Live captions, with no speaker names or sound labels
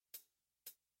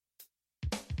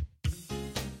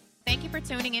Thank you for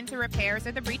tuning in to Repairs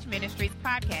of the Breach Ministries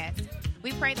podcast.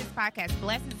 We pray this podcast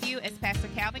blesses you as Pastor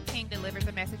Calvin King delivers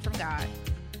a message from God.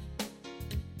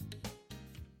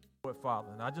 Father,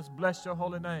 and I just bless your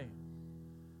holy name.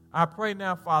 I pray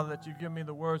now, Father, that you give me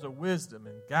the words of wisdom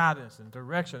and guidance and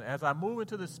direction as I move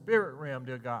into the spirit realm,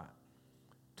 dear God,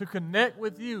 to connect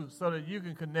with you so that you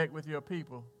can connect with your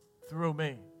people through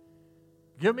me.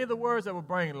 Give me the words that will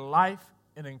bring life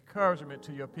and encouragement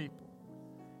to your people.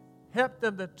 Help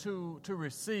them to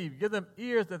receive. Give them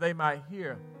ears that they might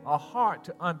hear, a heart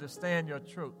to understand your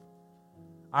truth.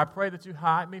 I pray that you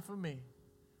hide me from me.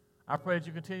 I pray that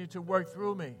you continue to work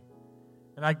through me.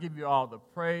 And I give you all the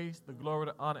praise, the glory,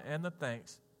 the honor, and the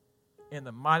thanks. In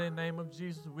the mighty name of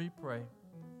Jesus we pray.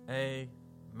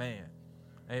 Amen.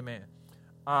 Amen.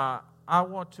 I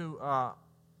want to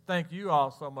thank you all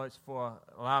so much for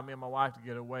allowing me and my wife to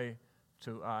get away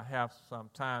to have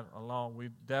some time alone. We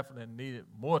definitely needed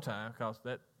more time because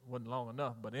that wasn't long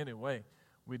enough. But anyway,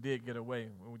 we did get away.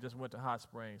 We just went to Hot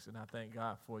Springs, and I thank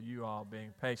God for you all being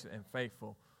patient and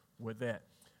faithful with that.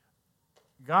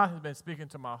 God has been speaking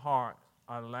to my heart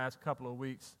the last couple of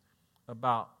weeks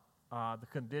about the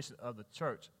condition of the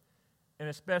church, and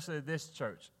especially this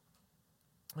church.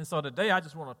 And so today I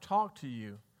just want to talk to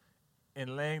you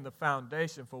in laying the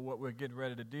foundation for what we're getting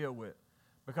ready to deal with,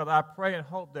 because I pray and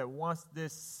hope that once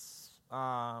this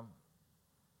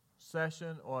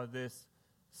session or this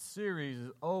series is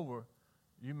over,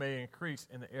 you may increase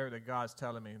in the area that God's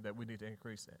telling me that we need to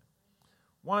increase in.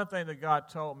 One thing that God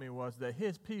told me was that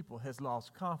his people has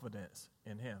lost confidence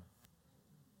in him.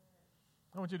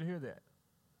 I want you to hear that.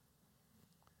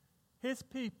 His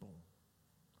people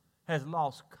has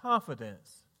lost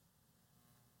confidence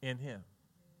in him.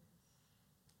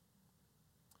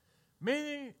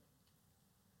 Meaning,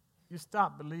 you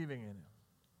stop believing in him.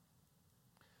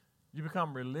 You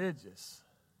become religious.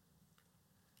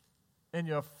 And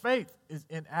your faith is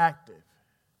inactive.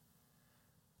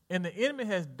 And the enemy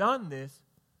has done this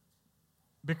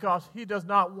because he does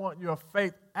not want your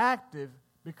faith active,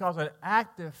 because an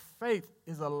active faith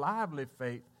is a lively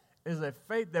faith, is a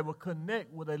faith that will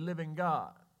connect with a living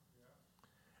God.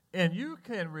 And you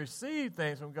can receive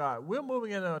things from God. We're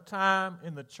moving into a time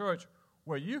in the church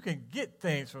where you can get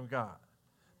things from God.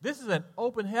 This is an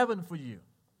open heaven for you.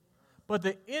 But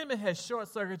the enemy has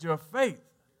short-circuited your faith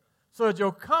so that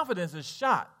your confidence is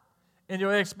shot and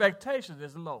your expectation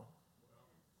is low.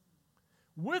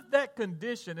 With that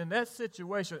condition, in that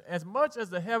situation, as much as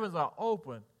the heavens are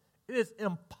open, it is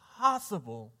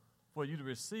impossible for you to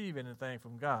receive anything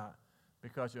from God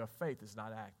because your faith is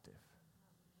not active.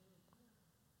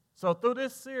 So through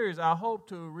this series, I hope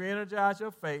to re-energize your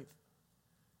faith,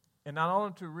 and not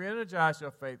only to re-energize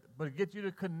your faith, but get you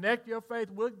to connect your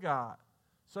faith with God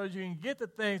so that you can get the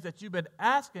things that you've been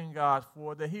asking God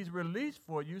for, that he's released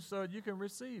for you so that you can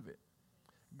receive it.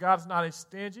 God's not a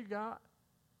stingy God.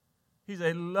 He's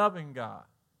a loving God.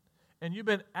 And you've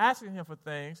been asking him for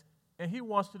things, and he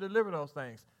wants to deliver those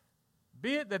things.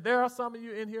 Be it that there are some of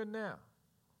you in here now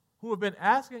who have been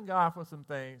asking God for some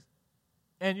things,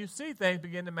 and you see things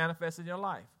begin to manifest in your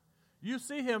life. You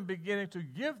see him beginning to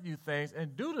give you things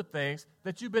and do the things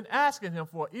that you've been asking him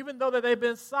for. Even though that they've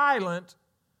been silent,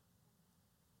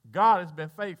 God has been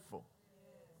faithful.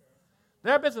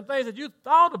 There have been some things that you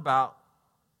thought about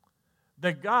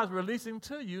that God's releasing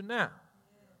to you now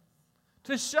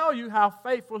to show you how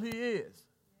faithful he is.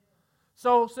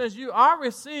 So since you are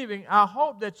receiving, I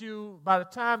hope that you, by the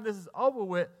time this is over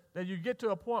with, that you get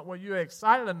to a point where you're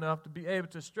excited enough to be able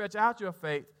to stretch out your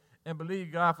faith and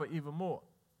believe God for even more.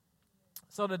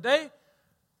 So today,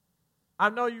 I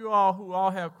know you all who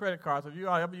all have credit cards. If you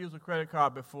all ever used a credit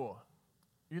card before,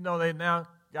 you know they now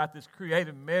got this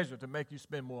creative measure to make you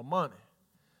spend more money.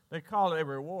 They call it a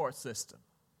reward system,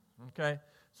 okay?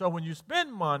 So when you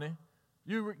spend money,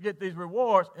 you get these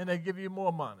rewards, and they give you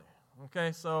more money,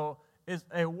 okay? So it's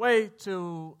a way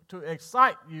to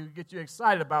excite you, get you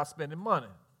excited about spending money,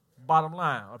 bottom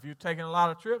line. If you're taking a lot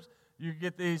of trips, you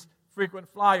get these frequent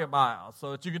flyer miles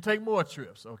so that you can take more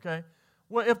trips, okay?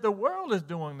 Well, if the world is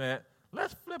doing that,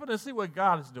 let's flip it and see what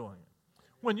God is doing.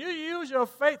 When you use your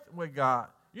faith with God,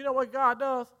 you know what God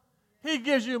does? He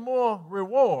gives you more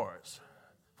rewards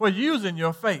for using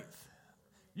your faith.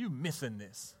 You missing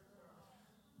this.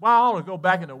 Well, I ought to go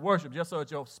back into worship just so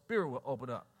that your spirit will open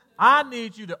up. I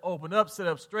need you to open up, sit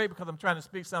up straight, because I'm trying to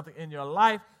speak something in your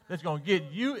life that's going to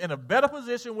get you in a better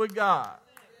position with God.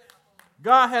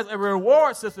 God has a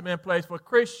reward system in place for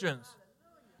Christians.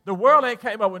 The world ain't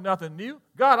came up with nothing new.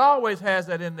 God always has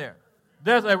that in there.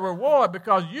 There's a reward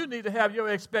because you need to have your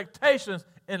expectations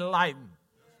enlightened.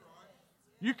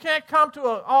 You can't come to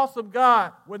an awesome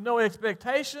God with no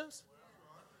expectations.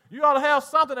 You ought to have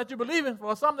something that you're believing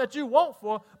for, something that you want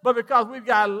for, but because we've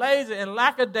got lazy and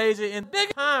lackadaisy in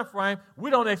big time frame, we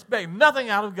don't expect nothing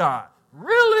out of God.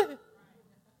 Really?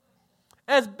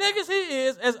 As big as he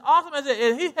is, as awesome as he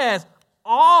is, he has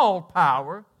all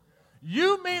power.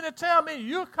 You mean to tell me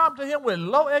you come to him with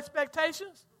low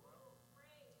expectations?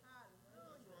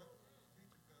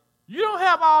 You don't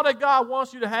have all that God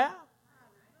wants you to have.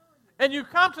 And you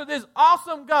come to this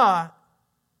awesome God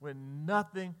with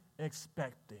nothing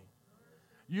expecting.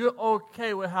 You're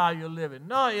okay with how you're living.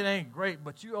 No, it ain't great,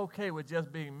 but you're okay with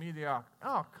just being mediocre.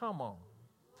 Oh, come on.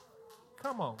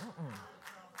 Come on.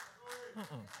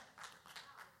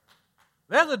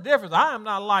 There's a difference. I am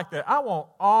not like that. I want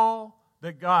all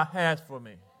that God has for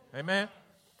me. Amen?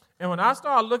 And when I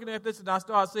started looking at this and I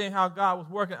started seeing how God was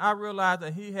working, I realized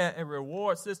that he had a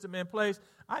reward system in place.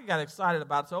 I got excited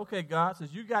about it. So, okay, God,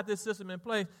 since you got this system in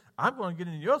place, I'm going to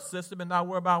get in your system and not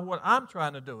worry about what I'm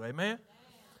trying to do. Amen?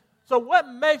 So what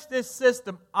makes this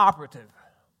system operative?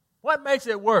 What makes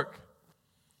it work?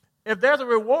 If there's a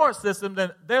reward system,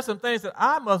 then there's some things that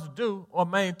I must do or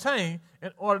maintain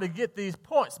in order to get these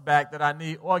points back that I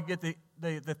need or get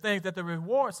the things that the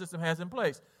reward system has in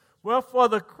place. Well, for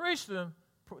the Christian,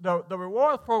 the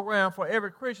reward program for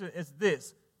every Christian is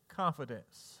this: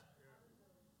 confidence.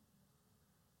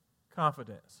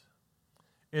 Confidence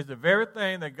is the very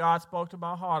thing that God spoke to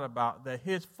my heart about that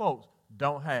his folks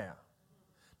don't have.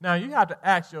 Now, you have to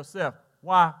ask yourself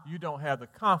why you don't have the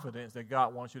confidence that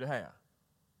God wants you to have.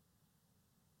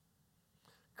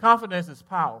 Confidence is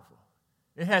powerful.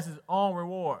 It has its own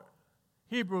reward.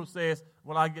 Hebrews says,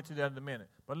 well, I'll get to that in a minute.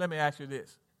 But let me ask you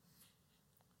this.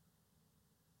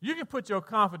 You can put your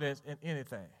confidence in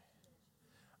anything.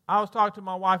 I was talking to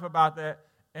my wife about that,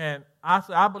 and I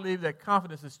said, I believe that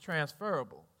confidence is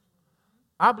transferable.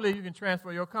 I believe you can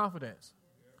transfer your confidence.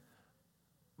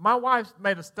 My wife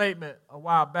made a statement a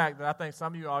while back that I think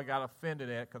some of you all got offended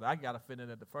at, because I got offended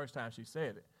at the first time she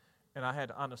said it. And I had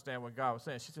to understand what God was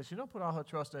saying. She said, she don't put all her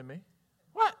trust in me.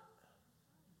 What?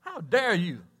 How dare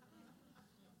you?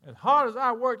 As hard as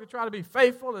I work to try to be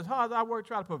faithful, as hard as I work to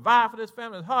try to provide for this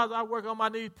family, as hard as I work on my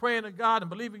knees praying to God and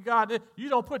believing God, you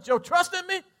don't put your trust in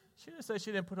me? She didn't say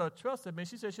she didn't put her trust in me.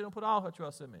 She said she don't put all her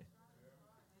trust in me.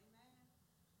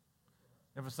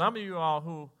 And for some of you all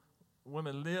who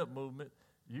women live movement,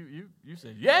 you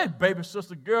say, yeah, baby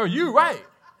sister girl, you right.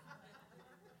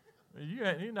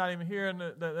 You're not even hearing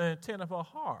the intent of her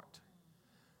heart.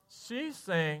 She's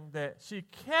saying that she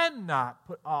cannot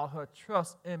put all her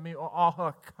trust in me or all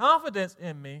her confidence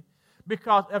in me,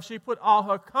 because if she put all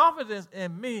her confidence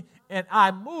in me and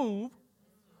I move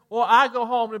or I go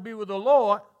home to be with the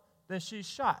Lord, then she's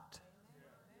shot.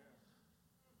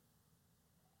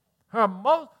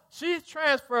 She's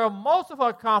transferred most of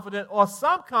her confidence or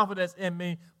some confidence in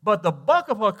me, but the bulk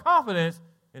of her confidence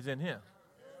is in him.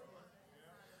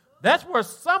 That's where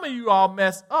some of you all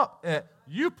mess up at.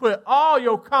 You put all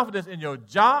your confidence in your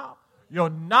job, your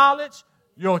knowledge,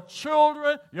 your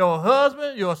children, your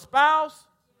husband, your spouse.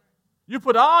 You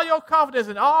put all your confidence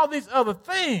in all these other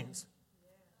things.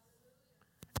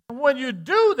 And when you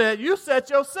do that, you set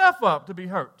yourself up to be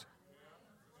hurt.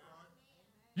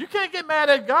 You can't get mad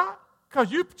at God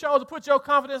because you chose to put your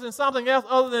confidence in something else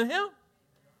other than him.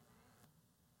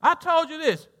 I told you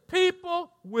this.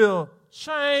 People will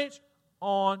change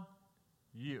on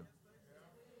you.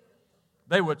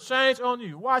 They will change on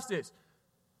you. Watch this.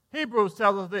 Hebrews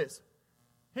tells us this.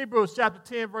 Hebrews chapter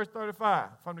 10, verse 35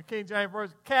 from the King James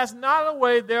Version. Cast not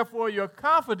away, therefore, your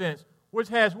confidence, which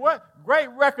has what? Great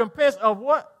recompense of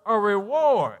what? A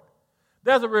reward.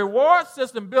 There's a reward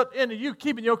system built into you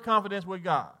keeping your confidence with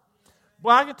God.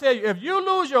 Well, I can tell you, if you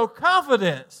lose your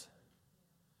confidence,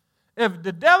 if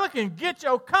the devil can get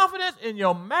your confidence in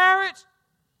your marriage,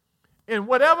 in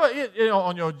whatever,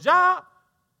 on your job,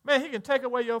 man, he can take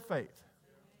away your faith.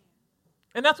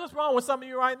 And that's what's wrong with some of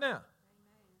you right now.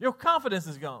 Your confidence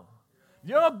is gone.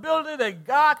 Your ability that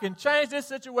God can change this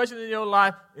situation in your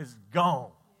life is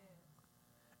gone.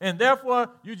 And therefore,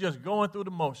 you're just going through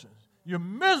the motions. You're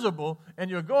miserable, and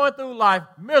you're going through life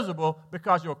miserable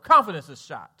because your confidence is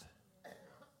shot.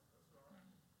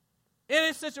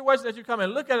 Any situation that you come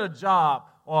and look at a job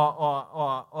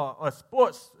or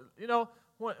sports,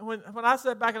 when I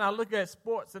sit back and I look at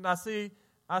sports and I see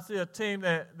a team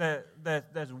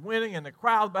that's winning and the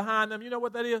crowd's behind them, you know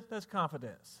what that is? That's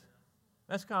confidence.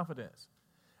 That's confidence.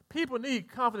 People need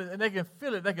confidence, and they can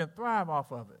feel it. They can thrive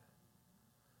off of it.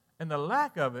 And the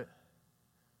lack of it,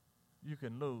 you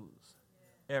can lose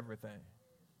everything.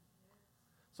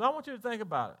 So I want you to think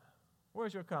about it.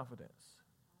 Where's your confidence?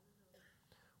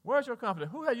 Where's your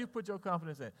confidence? Who have you put your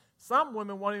confidence in? Some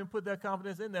women won't even put their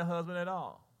confidence in their husband at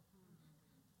all.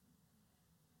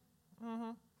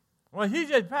 Mm-hmm. Well, he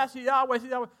just passed. He always.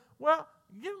 Well,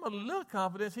 give him a little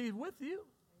confidence. He's with you.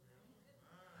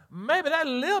 Maybe that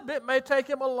little bit may take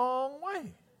him a long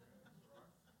way.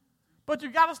 But you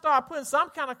got to start putting some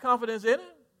kind of confidence in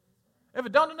it. If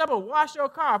it don't never wash your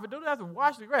car, if it don't have to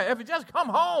wash the grass, if it just come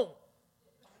home,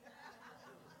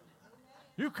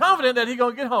 you're confident that he's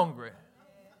going to get hungry.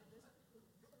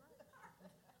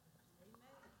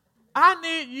 I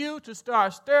need you to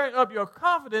start stirring up your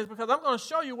confidence because I'm going to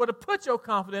show you where to put your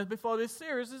confidence before this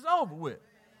series is over with.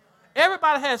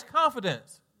 Everybody has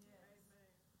confidence.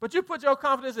 But you put your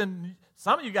confidence in,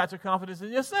 some of you got your confidence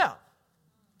in yourself.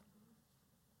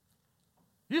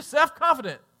 You're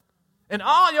self-confident. And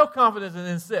all your confidence is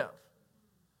in self.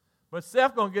 But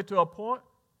self going to get to a point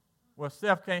where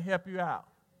self can't help you out.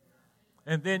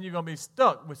 And then you're going to be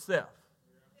stuck with self.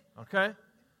 Okay?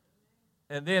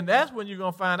 And then that's when you're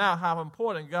going to find out how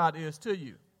important God is to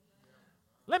you.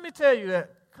 Let me tell you that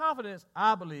confidence,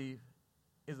 I believe,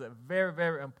 is a very,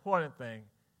 very important thing.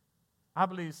 I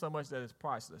believe so much that it's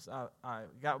priceless. I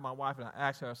got with my wife and I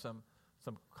asked her some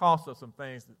costs of some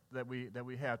things that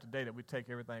we have today that we take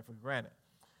everything for granted.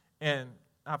 And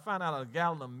I found out a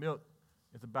gallon of milk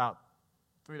is about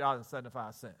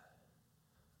 $3.75.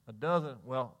 A dozen,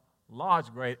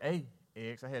 large grade A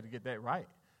eggs, I had to get that right,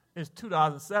 is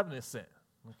 $2.70.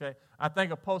 Okay, I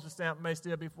think a postage stamp may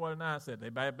still be 49 cents. They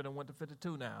might have been went to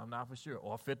 52 now. I'm not for sure,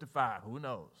 or 55. Who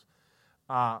knows?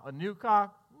 A new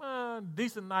car,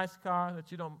 decent, nice car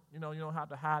that you don't have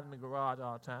to hide in the garage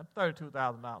all the time.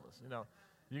 $32,000.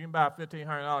 You can buy a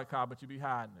 $1,500 car, but you be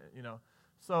hiding it.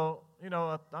 So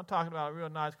I'm talking about a real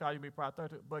nice car. You be probably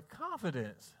 32. But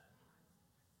confidence,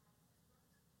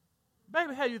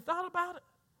 baby, have you thought about it?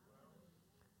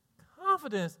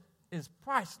 Confidence is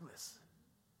priceless.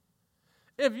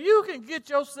 If you can get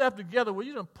yourself together where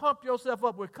you can pump yourself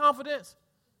up with confidence,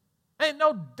 ain't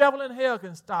no devil in hell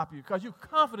can stop you because you're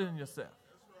confident in yourself.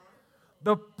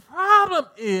 The problem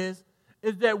is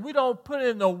that we don't put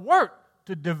in the work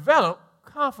to develop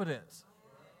confidence.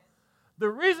 The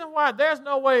reason why there's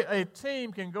no way a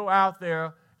team can go out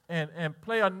there and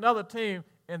play another team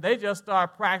and they just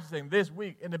start practicing this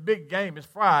week and the big game is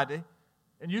Friday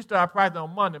and you start practicing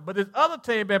on Monday, but this other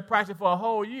team been practicing for a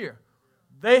whole year.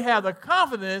 They have the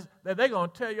confidence that they're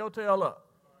going to tear your tail up.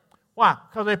 Why?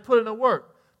 Because they put in the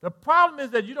work. The problem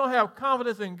is that you don't have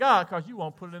confidence in God because you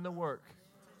won't put it in the work.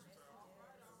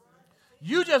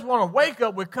 You just want to wake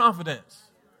up with confidence.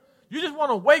 You just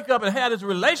want to wake up and have this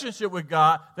relationship with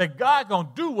God that God going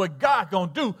to do what God going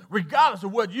to do regardless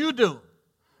of what you do.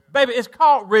 Baby, it's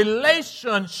called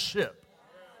relationship.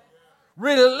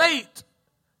 Relate.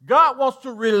 God wants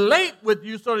to relate with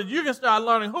you so that you can start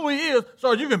learning who he is so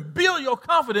that you can build your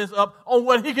confidence up on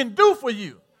what he can do for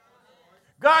you.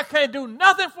 God can't do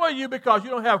nothing for you because you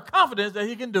don't have confidence that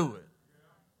he can do it.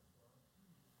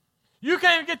 You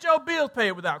can't get your bills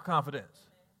paid without confidence.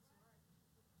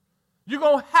 You're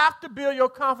going to have to build your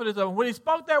confidence up. When he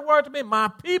spoke that word to me, my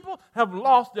people have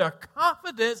lost their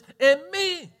confidence in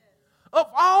me. Of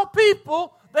all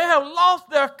people, they have lost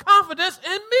their confidence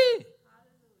in me.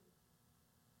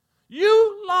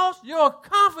 You lost your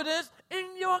confidence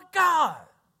in your God.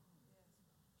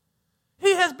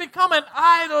 He has become an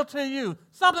idol to you,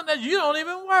 something that you don't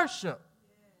even worship.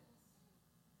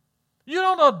 You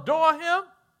don't adore him.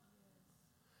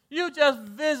 You just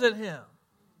visit him.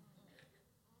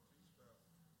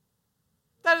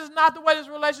 That is not the way this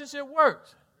relationship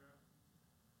works.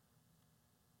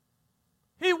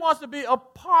 He wants to be a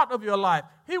part of your life.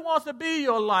 He wants to be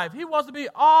your life. He wants to be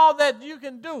all that you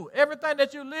can do. Everything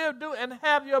that you live, do, and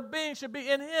have your being should be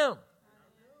in him.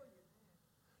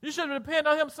 You should depend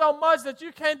on him so much that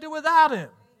you can't do without him.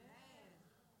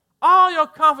 All your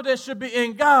confidence should be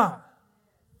in God.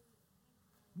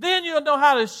 Then you'll know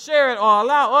how to share it or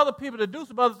allow other people to do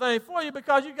some other things for you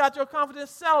because you got your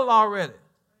confidence settled already.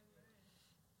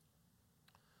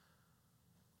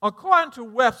 According to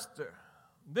Webster,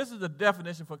 this is the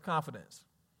definition for confidence.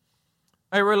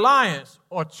 A reliance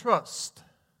or trust.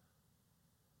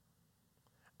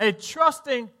 A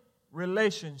trusting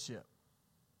relationship.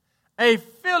 A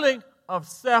feeling of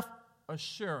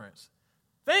self-assurance.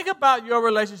 Think about your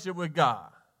relationship with God.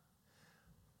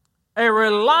 A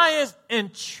reliance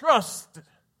and trust.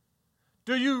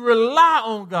 Do you rely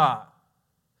on God?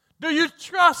 Do you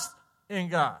trust in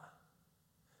God?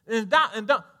 And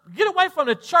don't get away from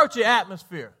the churchy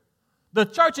atmosphere, the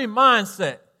churchy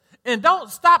mindset, and don't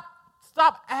stop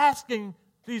asking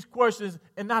these questions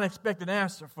and not expect an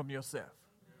answer from yourself.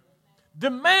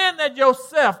 Demand that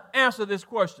yourself answer this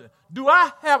question. Do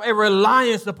I have a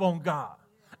reliance upon God?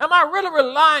 Am I really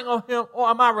relying on him or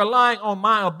am I relying on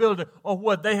my ability or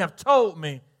what they have told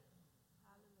me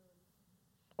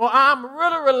Or I'm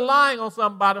really relying on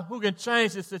somebody who can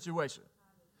change this situation.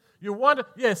 You wonder,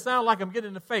 yeah, it sounds like I'm getting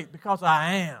into faith because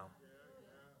I am.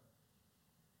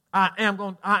 I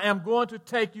am going to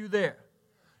take you there.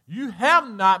 You have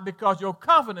not because your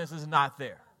confidence is not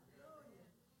there.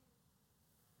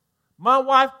 My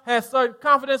wife has certain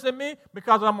confidence in me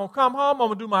because I'm going to come home, I'm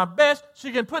going to do my best.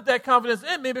 She can put that confidence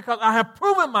in me because I have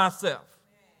proven myself.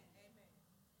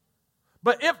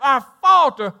 But if I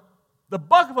falter the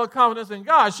bulk of her confidence in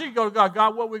God, she can go to God,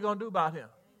 God, what are we going to do about him?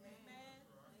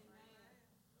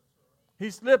 He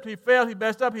slipped, he fell, he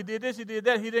messed up, he did this, he did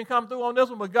that. He didn't come through on this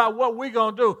one, but God, what are we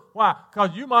going to do? Why? Because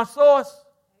you my source.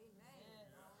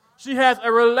 She has a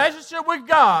relationship with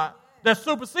God that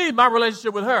supersedes my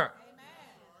relationship with her.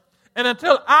 And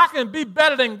until I can be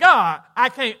better than God, I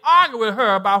can't argue with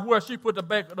her about where she put the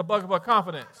bulk of her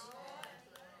confidence.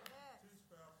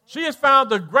 She has found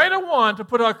the greater one to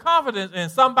put her confidence in,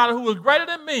 somebody who was greater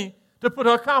than me to put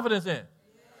her confidence in.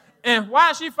 And why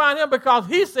did she find him? Because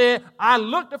he said, I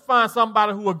looked to find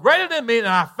somebody who was greater than me, and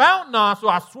I found none, so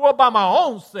I swore by my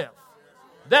own self.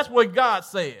 That's what God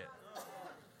said.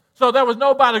 So there was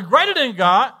nobody greater than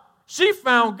God. She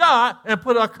found God and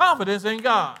put her confidence in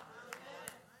God.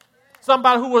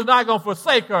 Somebody who was not going to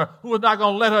forsake her, who was not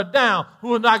going to let her down, who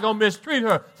was not going to mistreat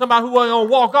her. Somebody who wasn't going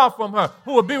to walk off from her,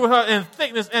 who would be with her in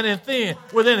thickness and in thin,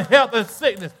 within health and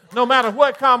sickness, no matter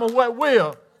what come or what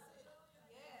will.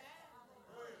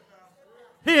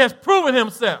 He has proven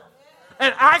himself.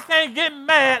 And I can't get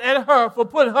mad at her for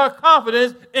putting her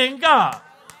confidence in God.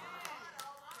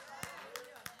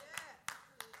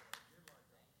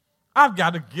 I've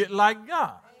got to get like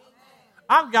God.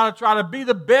 I've got to try to be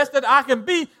the best that I can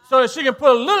be so that she can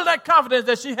put a little of that confidence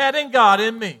that she had in God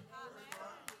in me.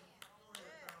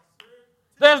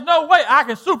 There's no way I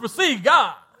can supersede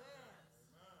God.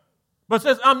 But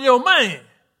since I'm your man,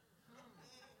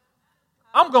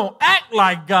 I'm going to act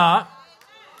like God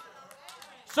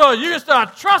so you can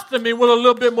start trusting me with a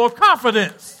little bit more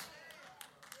confidence.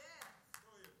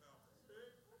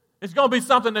 It's going to be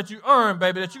something that you earn,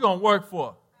 baby, that you're going to work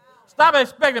for. Stop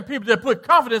expecting people to put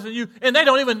confidence in you and they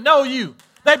don't even know you.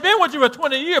 They've been with you for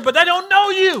 20 years, but they don't know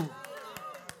you.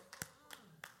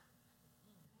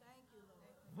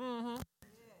 Mm-hmm.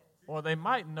 Or they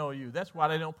might know you. That's why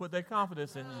they don't put their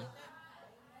confidence in you.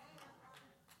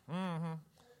 Mm-hmm.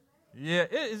 Yeah,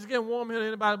 it's getting warm here to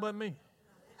anybody but me.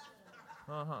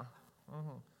 Uh-huh.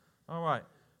 Mm-hmm. All right.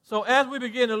 So as we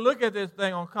begin to look at this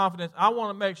thing on confidence, I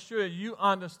want to make sure you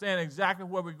understand exactly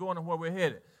where we're going and where we're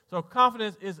headed. So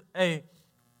confidence is a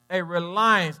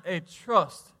reliance, a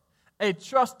trust, a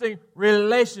trusting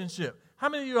relationship. How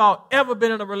many of y'all ever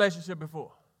been in a relationship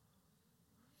before?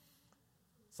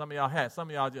 Some of y'all had. Some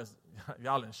of y'all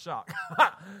y'all in shock.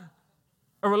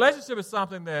 A relationship is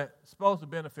something that's supposed to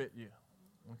benefit you,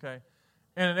 okay?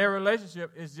 And in a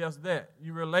relationship, it's just that.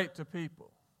 You relate to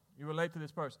people. You relate to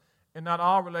this person. And not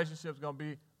all relationships are going to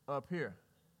be up here.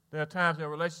 There are times that a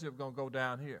relationship is going to go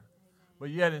down here.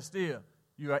 But yet and still,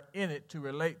 you are in it to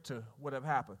relate to what have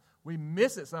happened. We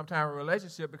miss it sometimes in a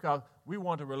relationship because we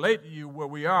want to relate to you where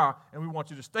we are, and we want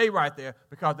you to stay right there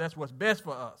because that's what's best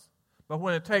for us. But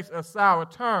when it takes a sour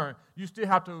turn, you still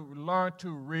have to learn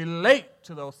to relate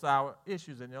to those sour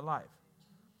issues in your life.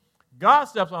 God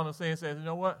steps on the scene and says, you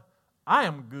know what? I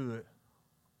am good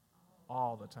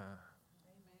all the time.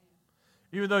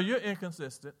 Even though you're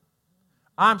inconsistent,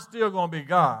 I'm still going to be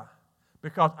God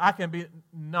because I can be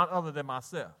none other than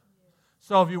myself.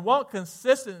 So if you want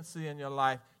consistency in your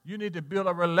life, you need to build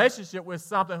a relationship with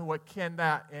something who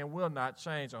cannot and will not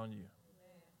change on you.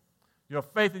 Your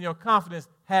faith and your confidence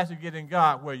has to get in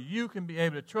God where you can be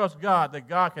able to trust God that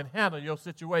God can handle your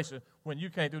situation when you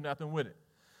can't do nothing with it.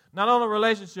 Not only a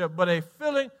relationship, but a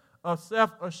feeling of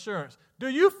self-assurance. Do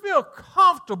you feel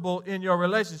comfortable in your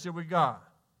relationship with God?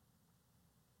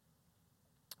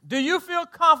 Do you feel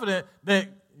confident that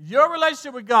your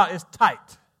relationship with God is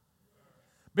tight?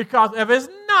 Because if it's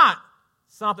not,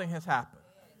 something has happened.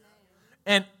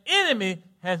 An enemy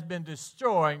has been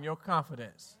destroying your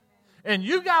confidence. And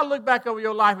you got to look back over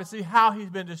your life and see how he's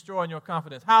been destroying your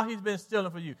confidence, how he's been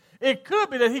stealing for you. It could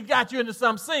be that he got you into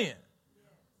some sin.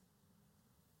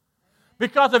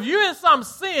 Because if you're in some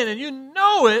sin and you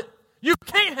know it, you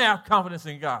can't have confidence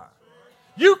in God.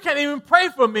 You can't even pray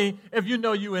for me if you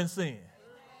know you're in sin.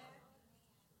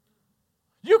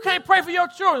 You can't pray for your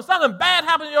children. Something bad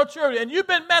happened to your children and you've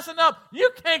been messing up.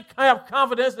 You can't have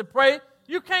confidence to pray.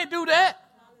 You can't do that.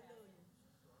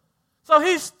 So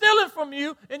he's stealing from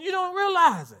you and you don't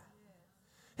realize it.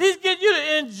 He's getting you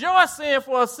to enjoy sin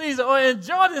for a season or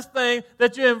enjoy this thing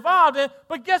that you're involved in.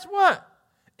 But guess what?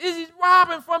 He's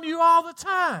robbing from you all the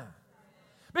time.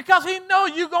 Because he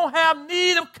knows you're going to have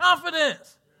need of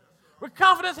confidence. But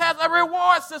confidence has a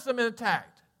reward system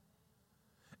intact.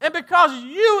 And because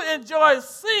you enjoy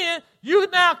sin, you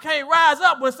now can't rise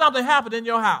up when something happened in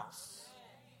your house.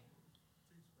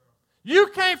 You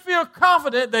can't feel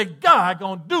confident that God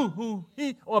going to do who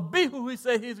he or be who he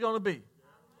said he's going to be.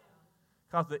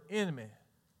 Because the enemy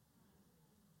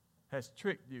has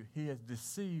tricked you. He has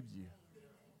deceived you.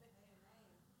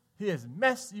 He has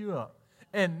messed you up.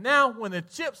 And now when the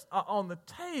chips are on the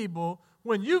table,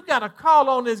 when you got to call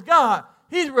on this God,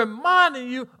 he's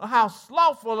reminding you of how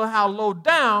slothful or how low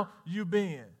down you've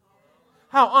been.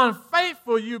 How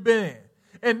unfaithful you've been.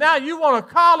 And now you want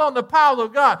to call on the power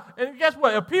of God. And guess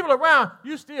what? If people around,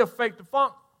 you still fake the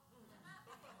funk.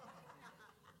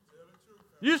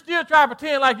 You still try to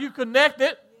pretend like you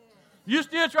connected. You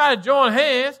still try to join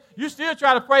hands. You still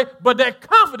try to pray. But that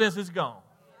confidence is gone.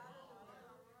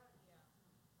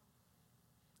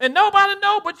 And nobody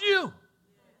knows but you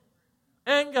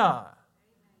and God.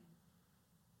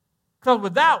 Because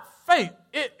without faith,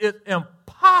 it is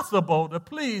impossible to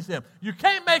please him. You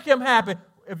can't make him happy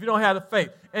if you don't have the faith.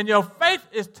 And your faith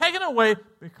is taken away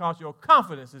because your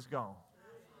confidence is gone.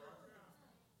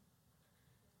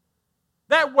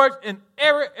 That works in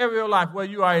every area of your life,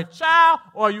 whether you are a child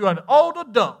or you are an old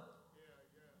adult.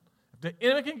 If the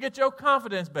enemy can get your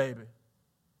confidence, baby,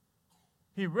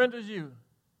 he renders you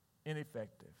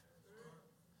ineffective.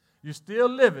 You're still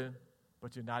living,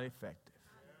 but you're not effective.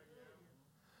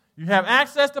 You have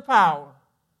access to power,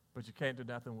 but you can't do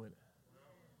nothing with it.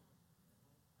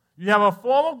 You have a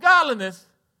form of godliness,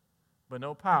 but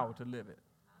no power to live it.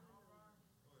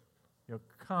 Your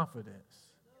confidence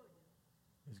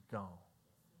is gone.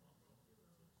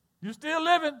 You're still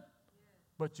living,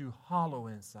 but you hollow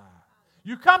inside.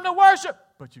 You come to worship,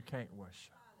 but you can't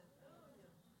worship.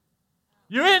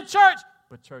 You're in church,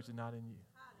 but church is not in you.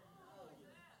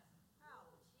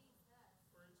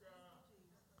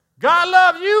 God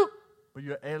loves you, but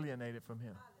you're alienated from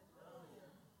him.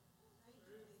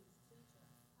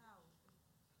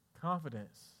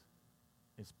 Confidence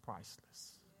is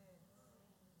priceless.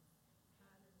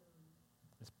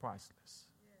 It's priceless.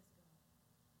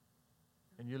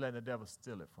 And you're letting the devil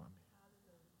steal it from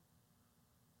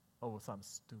you over something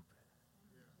stupid.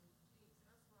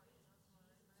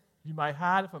 You might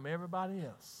hide it from everybody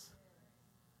else,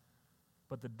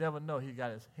 but the devil knows he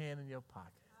got his hand in your pocket.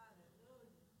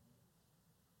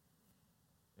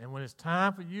 And when it's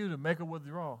time for you to make a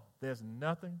withdrawal, there's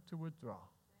nothing to withdraw.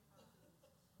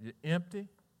 You're empty,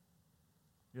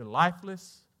 you're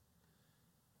lifeless,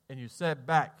 and you sit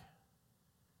back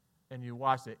and you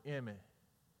watch the enemy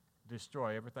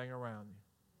destroy everything around you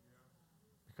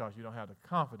because you don't have the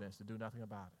confidence to do nothing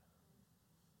about it.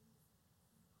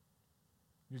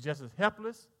 You're just as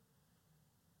helpless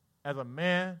as a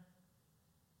man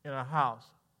in a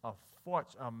house,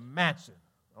 a mansion,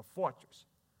 a fortress.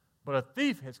 But a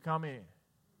thief has come in,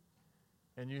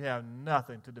 and you have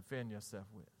nothing to defend yourself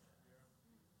with.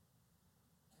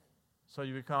 So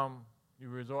you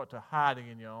resort to hiding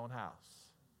in your own house.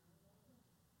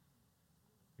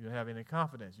 You don't have any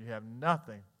confidence. You have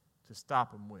nothing to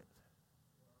stop him with.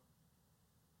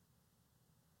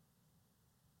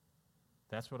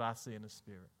 That's what I see in the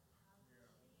spirit.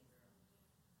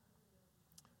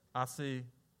 I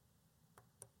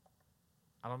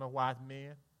don't know why it's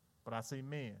men, but I see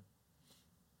men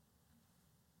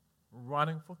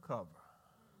running for cover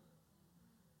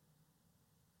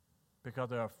because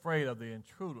they're afraid of the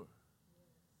intruder.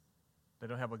 They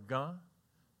don't have a gun.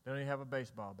 They don't even have a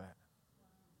baseball bat.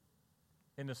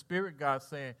 In the spirit, God's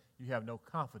saying you have no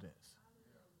confidence.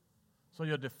 So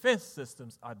your defense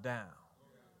systems are down.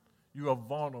 You are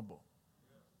vulnerable.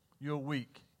 You're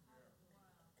weak.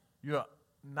 You're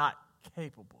not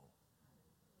capable.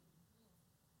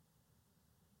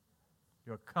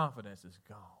 Your confidence is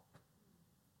gone.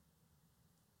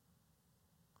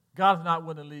 God's not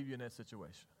willing to leave you in that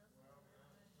situation.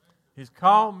 He's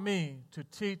called me to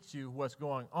teach you what's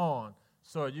going on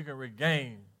so you can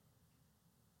regain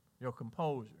your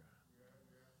composure,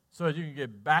 so that you can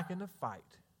get back in the fight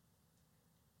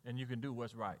and you can do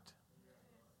what's right.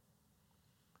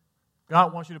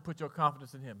 God wants you to put your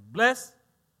confidence in him. Blessed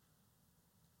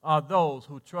are those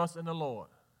who trust in the Lord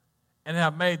and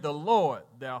have made the Lord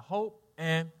their hope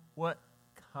and what?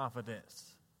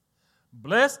 Confidence.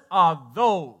 Blessed are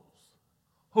those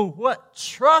who what?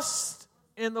 Trust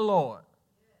in the Lord.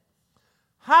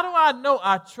 How do I know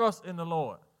I trust in the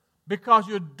Lord? Because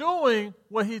you're doing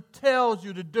what he tells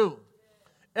you to do.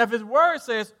 If his word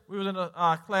says, we were in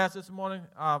a class this morning,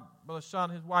 Brother Sean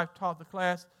and his wife taught the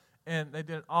class, and they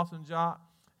did an awesome job.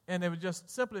 And they were just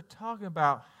simply talking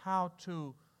about how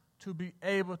to to be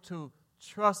able to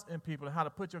trust in people and how to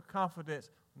put your confidence.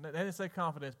 They didn't say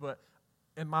confidence, but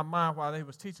in my mind while they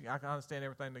was teaching, I can understand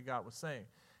everything that God was saying.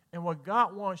 And what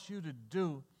God wants you to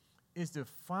do is to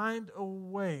find a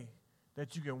way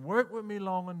that you can work with me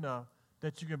long enough,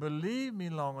 that you can believe me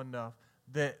long enough,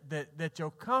 that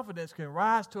your confidence can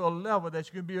rise to a level that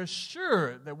you can be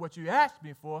assured that what you asked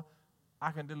me for,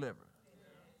 I can deliver.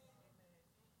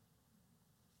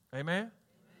 Amen? Amen?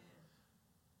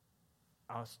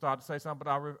 I'll start to say something,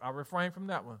 but I'll refrain from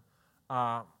that one.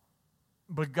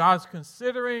 But God's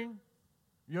considering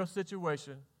your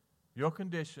situation, your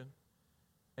condition,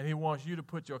 and he wants you to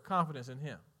put your confidence in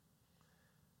him.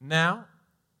 Now,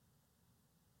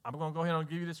 I'm going to go ahead and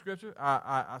give you the scripture.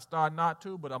 I started not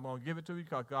to, but I'm going to give it to you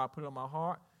because God put it on my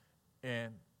heart,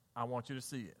 and I want you to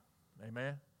see it.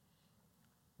 Amen?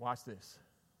 Watch this.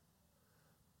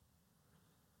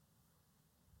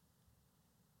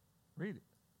 Read it.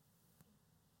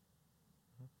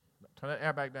 Turn that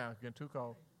air back down. It's getting too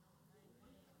cold.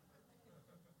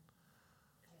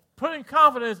 Putting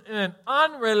confidence in an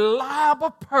unreliable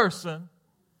person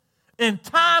in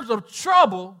times of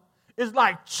trouble is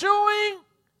like chewing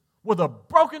with a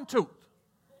broken tooth.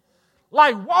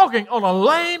 Like walking on a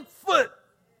lame foot.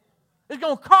 It's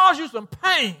going to cause you some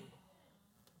pain.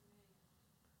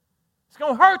 It's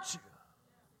going to hurt you.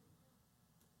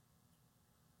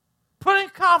 Putting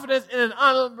confidence in an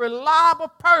unreliable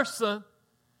person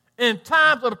in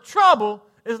times of trouble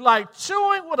is like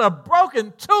chewing with a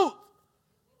broken tooth.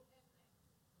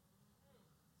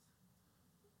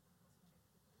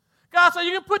 God said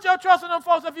you can put your trust in them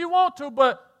folks if you want to,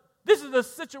 but this is the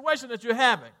situation that you're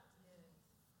having.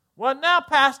 Well, now,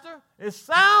 Pastor, it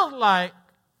sounds like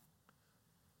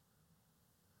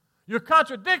you're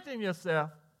contradicting yourself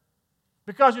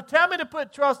because you tell me to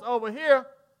put trust over here,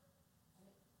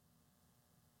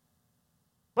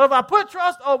 but if I put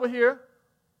trust over here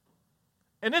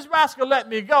and this rascal let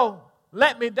me go,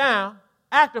 let me down,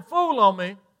 act a fool on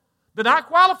me, then I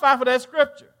qualify for that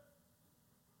scripture.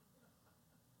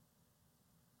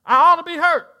 I ought to be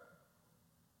hurt.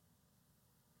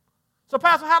 So,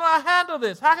 Pastor, how do I handle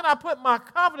this? How can I put my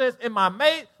confidence in my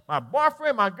mate, my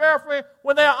boyfriend, my girlfriend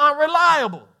when they are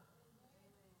unreliable?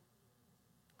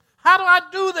 How do I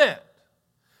do that?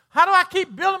 How do I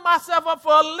keep building myself up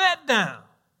for a letdown?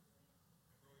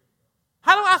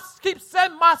 How do I keep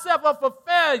setting myself up for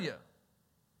failure?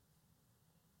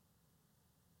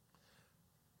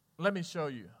 Let me show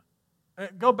you.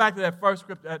 Go back to that first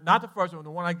scripture, not the first one, the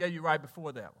one I gave you right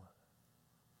before that one.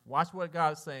 Watch what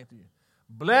God is saying to you.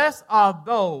 Blessed are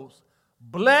those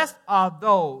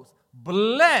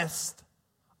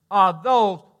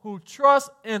who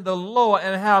trust in the Lord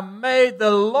and have made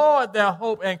the Lord their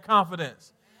hope and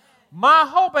confidence. My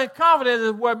hope and confidence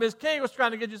is where Ms. King was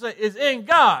trying to get you to say, is in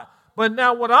God. But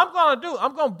now what I'm going to do,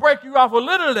 I'm going to break you off a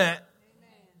little of that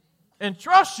and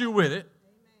trust you with it.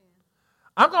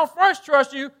 I'm going to first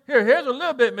trust you. Here's a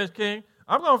little bit, Ms. King.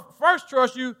 I'm going to first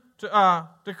trust you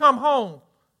to come home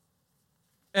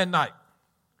at night.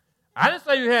 I didn't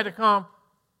say you had to come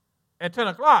at 10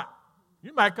 o'clock.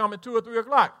 You might come at 2 or 3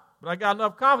 o'clock. But I got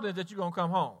enough confidence that you're going to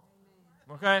come home.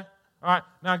 Okay? All right.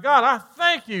 Now, God, I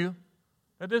thank you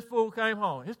that this fool came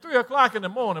home. It's 3 o'clock in the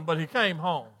morning, but he came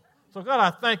home. So, God,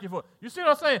 I thank you for it. You see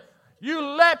what I'm saying? You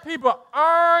let people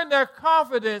earn their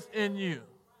confidence in you.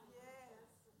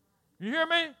 You hear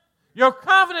me? Your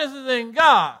confidence is in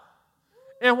God.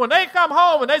 And when they come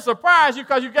home and they surprise you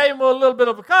because you gave them a little bit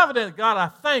of a confidence, God, I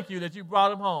thank you that you brought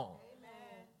them home.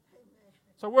 Amen.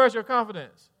 So where's your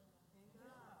confidence?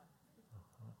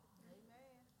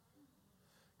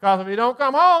 Because if you don't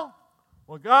come home,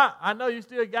 well, God, I know you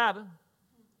still got them.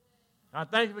 I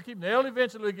thank you for keeping them. They'll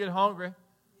eventually get hungry,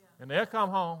 and they'll come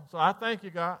home. So I thank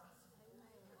you, God.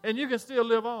 And you can still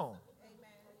live on.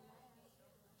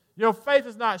 Your faith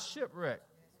is not shipwrecked.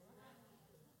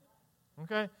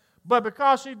 Okay? But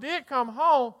because she did come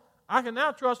home, I can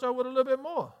now trust her with a little bit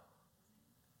more.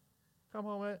 Come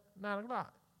home at 9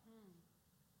 o'clock.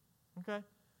 Okay?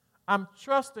 I'm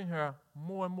trusting her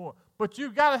more and more. But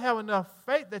you got to have enough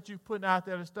faith that you're putting out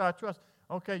there to start trusting.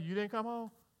 Okay, you didn't come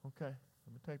home? Okay,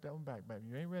 let me take that one back, baby.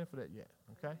 You ain't ready for that yet,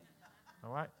 okay?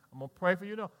 All right? I'm going to pray for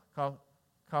you now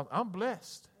because I'm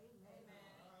blessed.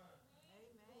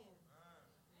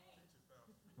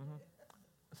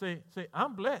 Mm-hmm. See,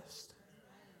 I'm blessed.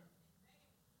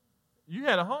 You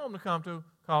had a home to come to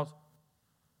because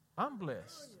I'm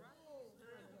blessed.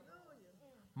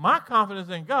 My confidence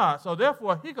in God, so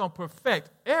therefore He's going to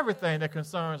perfect everything that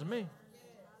concerns me.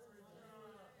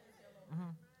 Mm-hmm.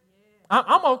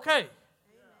 I'm okay.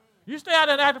 You stay out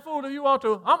there and act a fool if you want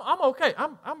to. I'm okay.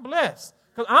 I'm blessed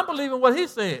Because I'm believing what he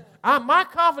said. My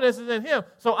confidence is in him,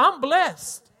 so I'm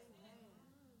blessed.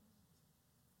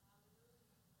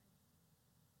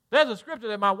 There's a scripture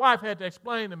that my wife had to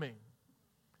explain to me.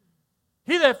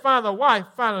 He that finds a wife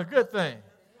finds a good thing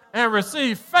and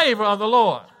receive favor of the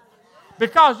Lord.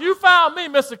 Because you found me,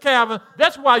 Mr. Calvin,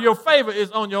 that's why your favor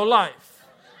is on your life.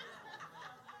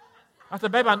 I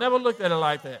said, baby, I never looked at it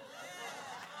like that.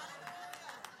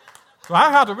 So I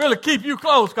have to really keep you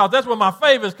close because that's where my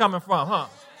favor is coming from, huh?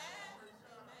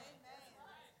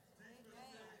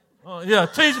 Yeah,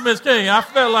 teach Miss King. I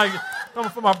felt like coming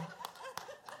from my...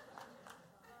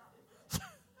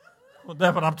 Well,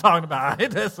 that's what I'm talking about. I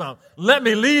hate that song. Let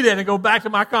me lead it and go back to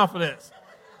my confidence.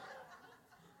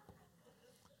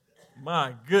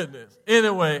 My goodness.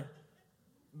 Anyway,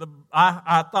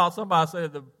 I thought somebody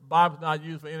said the Bible's not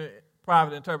used for any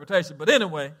private interpretation. But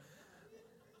anyway,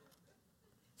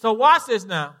 so watch this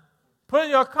now.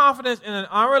 Putting your confidence in an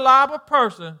unreliable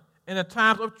person in the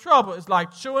times of trouble is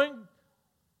like chewing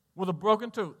with a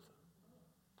broken tooth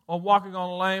or walking on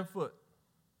a lame foot.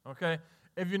 Okay?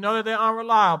 If you know that they're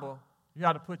unreliable, you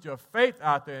have to put your faith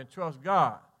out there and trust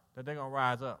God that they're going to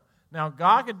rise up. Now,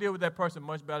 God can deal with that person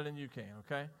much better than you can,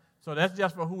 okay? So that's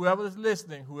just for whoever is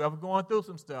listening, whoever going through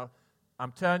some stuff.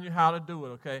 I'm telling you how to do it,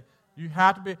 okay? You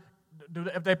have to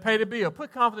if they pay the bill,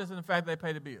 put confidence in the fact that they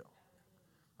pay the bill.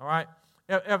 All right?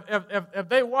 If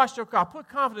they wash your car, put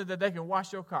confidence that they can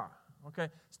wash your car, okay?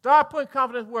 Start putting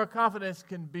confidence where confidence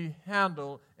can be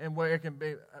handled and where it can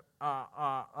be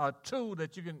a tool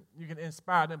that you can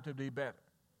inspire them to be better.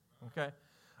 Okay?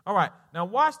 All right. Now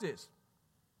watch this.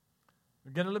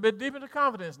 We're getting a little bit deep into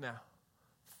confidence now.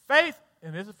 Faith,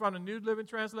 and this is from the New Living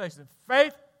Translation,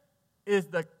 faith is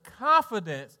the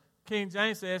confidence, King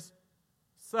James says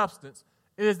substance.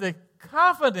 It is the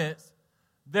confidence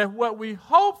that what we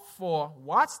hope for,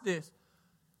 watch this,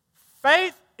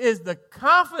 faith is the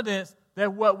confidence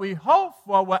that what we hope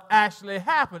for will actually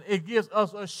happen. It gives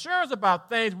us assurance about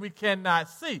things we cannot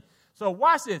see. So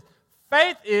watch this.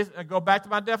 Faith is, and go back to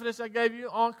my definition I gave you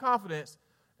on confidence.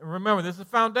 And remember, this is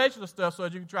foundational stuff so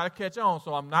that you can try to catch on.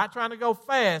 So I'm not trying to go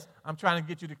fast. I'm trying to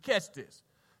get you to catch this.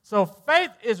 So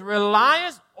faith is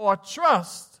reliance or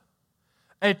trust,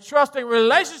 a trusting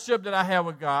relationship that I have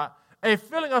with God, a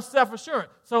feeling of self-assurance.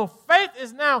 So faith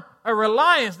is now a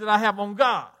reliance that I have on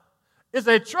God. It's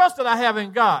a trust that I have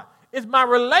in God. It's my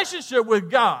relationship with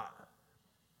God.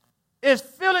 It's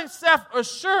feeling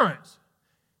self-assurance.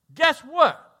 Guess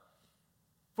what?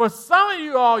 For some of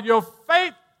you all, your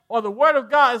faith or the word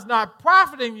of God is not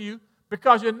profiting you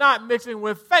because you're not mixing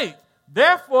with faith.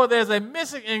 Therefore, there's a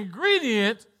missing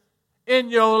ingredient in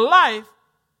your life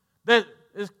that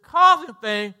is causing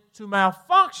things to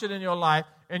malfunction in your life,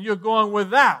 and you're going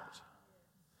without.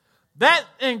 That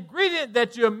ingredient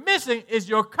that you're missing is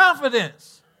your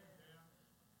confidence.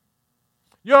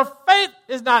 Your faith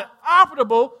is not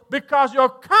operable because your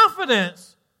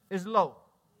confidence is low.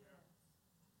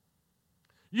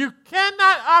 You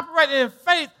cannot operate in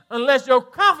faith unless your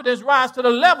confidence rises to the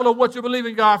level of what you believe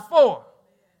in God for.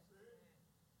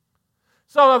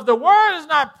 So if the word is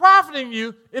not profiting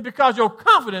you, it's because your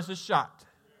confidence is shot.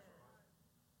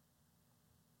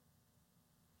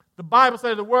 The Bible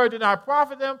says the word did not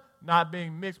profit them, not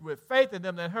being mixed with faith in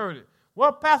them that heard it.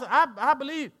 Well, Pastor, I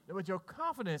believe that your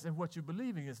confidence in what you're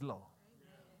believing is low.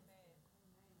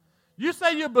 You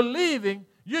say you're believing,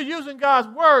 you're using God's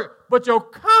word, but your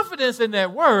confidence in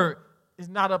that word is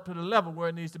not up to the level where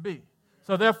it needs to be.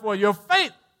 So therefore, your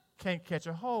faith can't catch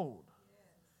a hold.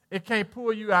 It can't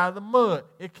pull you out of the mud.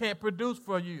 It can't produce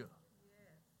for you.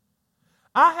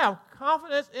 I have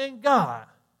confidence in God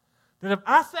that if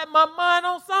I set my mind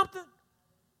on something,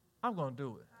 I'm going to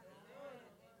do it.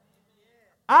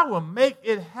 I will make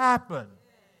it happen.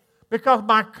 Because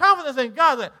my confidence in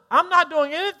God that I'm not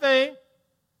doing anything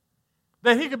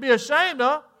that he could be ashamed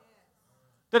of,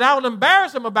 that I will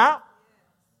embarrass him about.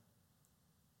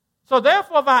 So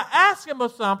therefore, if I ask him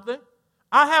of something,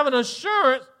 I have an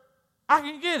assurance I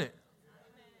can get it.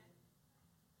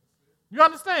 You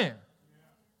understand?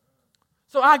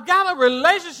 So I got a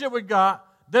relationship with God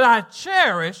that I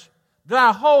cherish, that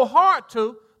I hold hard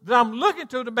to, that I'm looking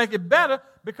to make it better,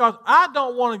 because I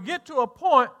don't want to get to a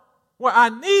point where I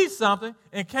need something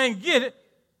and can't get it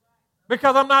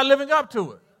because I'm not living up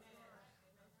to it.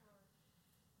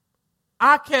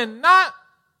 I cannot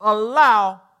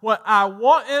allow what I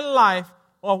want in life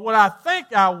or what I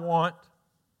think I want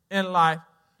in life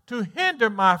to hinder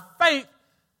my faith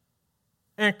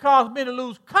and cause me to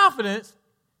lose confidence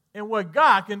in what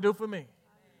God can do for me.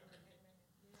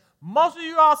 Most of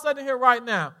you all sitting here right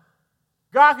now,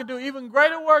 God can do even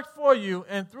greater works for you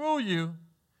and through you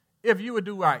if you would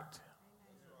do right.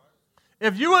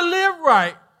 If you will live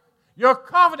right, your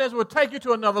confidence will take you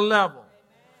to another level.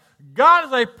 God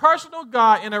is a personal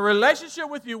God in a relationship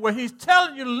with you where he's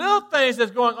telling you little things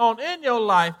that's going on in your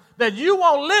life that you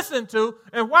won't listen to.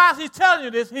 And why is he telling you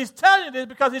this? He's telling you this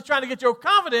because he's trying to get your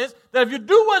confidence that if you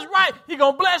do what's right, he's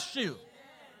going to bless you.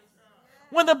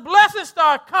 When the blessings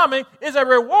start coming, is a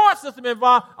reward system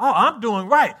involved. Oh, I'm doing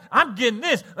right. I'm getting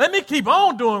this. Let me keep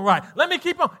on doing right. Let me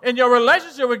keep on. And your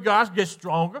relationship with God gets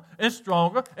stronger and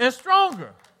stronger and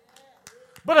stronger.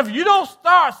 But if you don't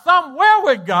start somewhere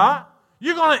with God,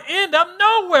 you're going to end up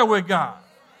nowhere with God.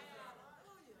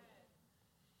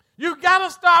 You got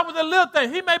to start with a little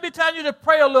thing. He may be telling you to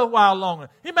pray a little while longer.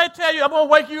 He may tell you, I'm going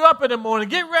to wake you up in the morning.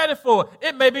 Get ready for it.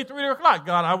 It may be 3 o'clock.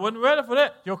 God, I wasn't ready for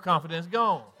that. Your confidence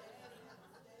gone.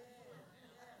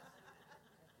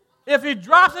 If he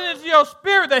drops it into your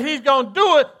spirit that he's going to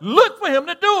do it, look for him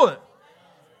to do it.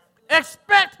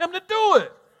 Expect him to do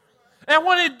it. And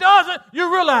when he does it,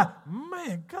 you realize,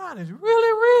 man, God is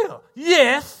really real.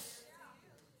 Yes.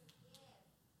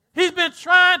 He's been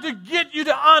trying to get you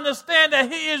to understand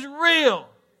that he is real.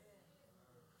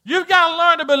 You've got to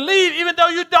learn to believe even though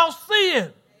you don't see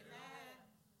it.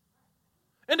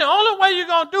 And the only way you're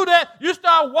going to do that, you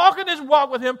start walking this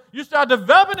walk with him, you start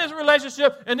developing this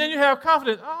relationship, and then you have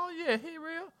confidence. Oh, yeah, he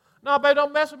real. No, baby,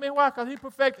 don't mess with me. Why? Because he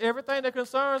perfects everything that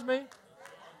concerns me.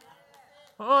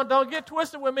 Don't get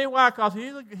twisted with me. Why? Because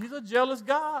he's a jealous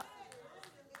God.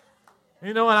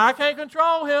 You know, and I can't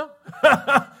control him.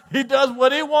 He does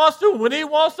what he wants to, when he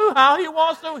wants to, how he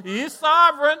wants to. He's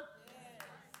sovereign.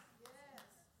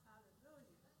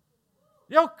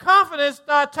 Your confidence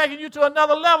starts taking you to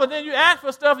another level. Then you ask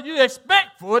for stuff and you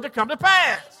expect for it to come to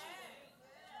pass.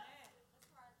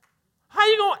 How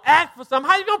you going to ask for something?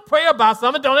 How you going to pray about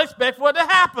something and don't expect for it to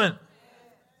happen?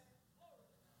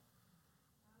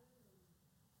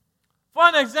 For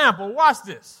an example, watch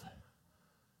this.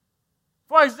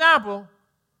 For example,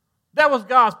 that was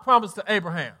God's promise to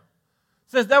Abraham.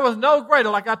 Since there was no greater,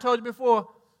 like I told you before,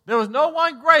 there was no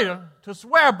one greater to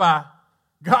swear by,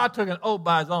 God took an oath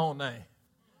by his own name.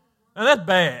 Now that's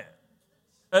bad.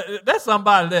 That's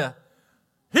somebody there.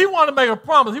 He wanted to make a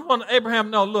promise. He wanted Abraham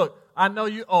to know, look, I know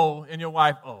you owe and your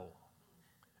wife owe.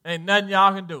 Ain't nothing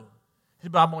y'all can do. He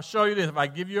said, but I'm going to show you this. If I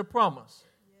give you a promise,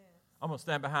 I'm going to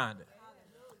stand behind it.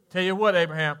 Tell you what,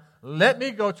 Abraham, let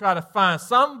me go try to find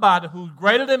somebody who's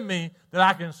greater than me that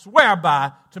I can swear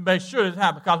by to make sure this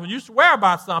happens. Because when you swear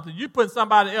by something, you put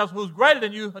somebody else who's greater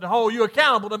than you to hold you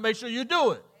accountable to make sure you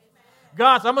do it.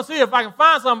 God, so I'm going to see if I can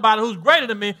find somebody who's greater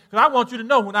than me because I want you to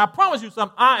know when I promise you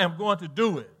something, I am going to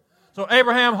do it. So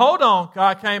Abraham, hold on.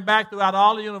 God came back throughout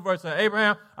all the universe and said,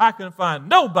 Abraham, I couldn't find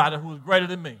nobody who's greater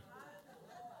than me.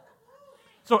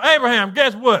 So Abraham,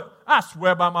 guess what? I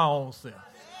swear by my own self.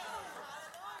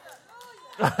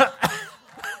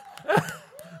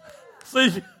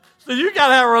 See, you got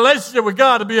to have a relationship with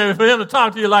God to be able for him to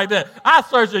talk to you like that. I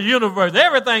search the universe,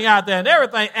 everything out there, and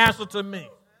everything answered to me.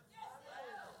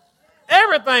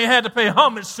 Everything had to pay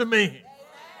homage to me.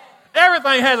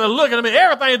 Everything had to look at me.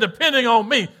 Everything is depending on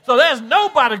me. So there's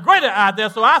nobody greater out there,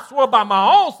 so I swore by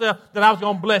my own self that I was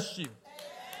going to bless you.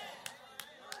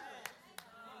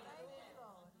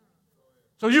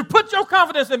 So you put your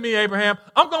confidence in me, Abraham.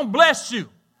 I'm going to bless you.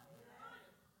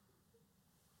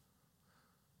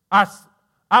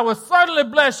 I will certainly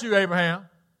bless you, Abraham,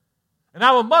 and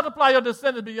I will multiply your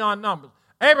descendants beyond numbers.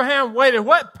 Abraham waited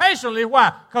what? Patiently.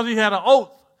 Why? Because he had an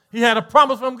oath. He had a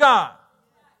promise from God.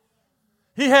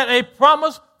 He had a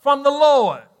promise from the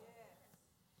Lord.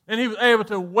 And he was able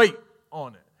to wait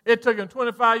on it. It took him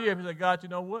 25 years. He said, God, you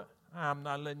know what? I'm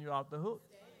not letting you off the hook.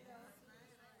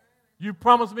 You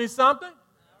promised me something,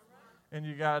 and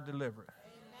you got to deliver it.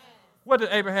 What did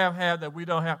Abraham have that we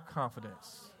don't have?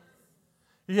 Confidence.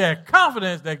 He had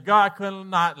confidence that God could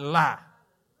not lie.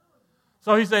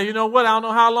 So he said, you know what? I don't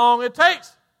know how long it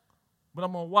takes, but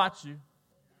I'm going to watch you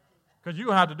because you're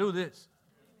going to have to do this.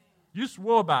 You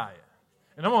swore by it,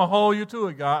 and I'm going to hold you to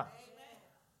it, God.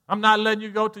 I'm not letting you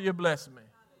go till you bless me.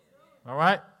 All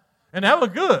right? And that was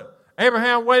good.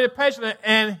 Abraham waited patiently,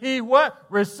 and he what?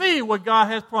 Received what God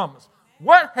has promised.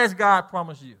 What has God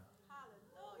promised you?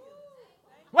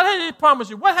 What has he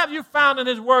promised you? What have you found in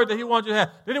his word that he wants you to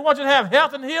have? Did he want you to have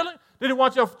health and healing? Did he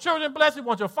want your children blessed? Did he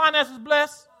want your finances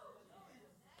blessed?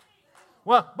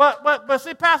 Well, but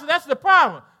see, Pastor, that's the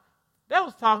problem. He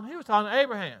was talking to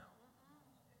Abraham.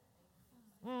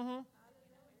 Mm-hmm.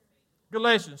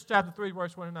 Galatians chapter 3,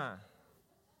 verse 29.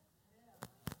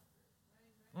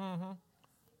 Mm-hmm.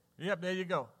 Yep, there you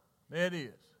go. There it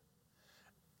is.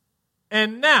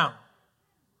 And now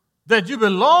that you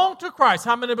belong to Christ.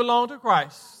 How many belong to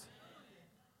Christ?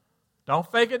 Don't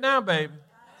fake it now, baby.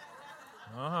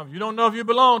 You don't know if you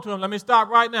belong to him. Let me stop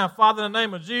right now. Father, in the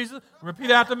name of Jesus,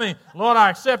 repeat after me. Lord, I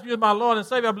accept you as my Lord and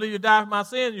Savior. I believe you died for my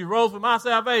sins. You rose for my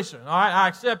salvation. All right, I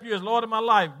accept you as Lord of my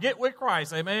life. Get with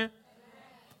Christ, amen?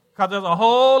 Because there's a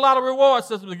whole lot of reward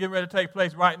systems getting ready to take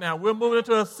place right now. We're moving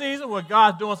into a season where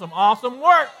God's doing some awesome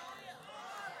work.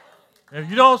 If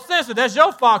you don't sense it, that's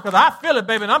your fault, because I feel it,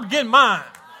 baby, and I'm getting mine.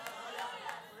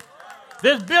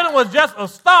 This building was just a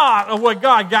start of what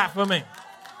God got for me.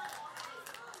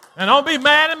 And don't be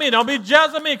mad at me. Don't be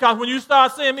jealous of me, because when you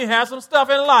start seeing me have some stuff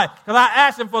in life, because I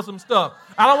asked him for some stuff.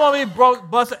 I don't want to be broke,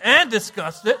 busted, and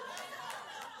disgusted.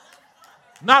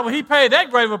 Not when he paid that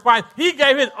great of a price. He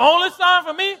gave his only son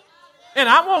for me, and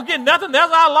I won't get nothing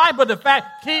else out of life but the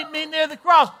fact, keep me near the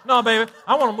cross. No, baby,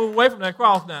 I want to move away from that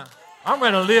cross now. I'm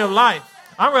ready to live life.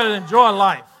 I'm ready to enjoy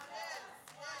life.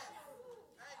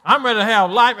 I'm ready to have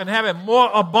life and have it more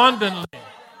abundantly.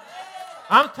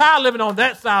 I'm tired of living on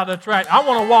that side of the track. I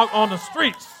want to walk on the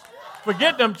streets.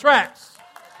 Forget them tracks.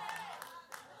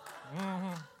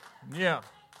 Yeah.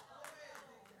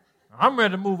 I'm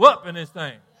ready to move up in this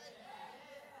thing.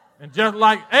 And just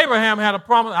like Abraham had a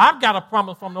promise, I've got a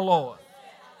promise from the Lord.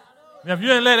 And if you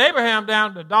didn't let Abraham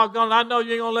down, the doggone, I know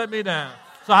you ain't going to let me down.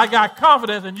 So I got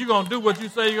confidence and you're going to do what you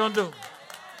say you're going to do.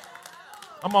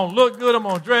 I'm going to look good, I'm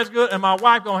going to dress good, and my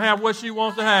wife going to have what she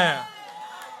wants to have.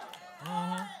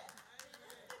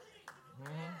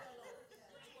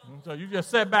 So you just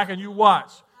sit back and you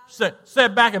watch.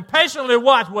 Sit back and patiently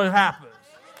watch what happens.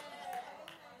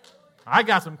 I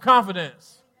got some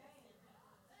confidence.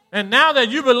 And now that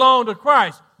you belong to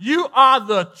Christ, you are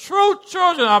the true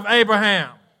children of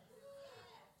Abraham.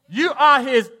 You are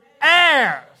his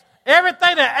heirs.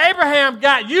 Everything that Abraham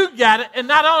got, you got it. And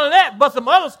not only that, but some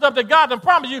other stuff that God done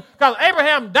promised you, because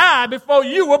Abraham died before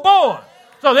you were born.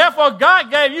 So therefore, God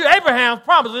gave you Abraham's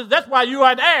promises. That's why you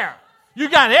are an heir. You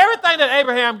got everything that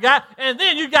Abraham got, and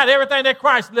then you got everything that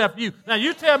Christ left you. Now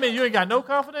you tell me you ain't got no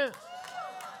confidence?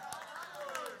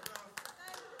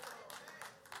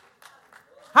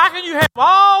 How can you have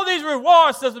all these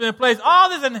reward systems in place, all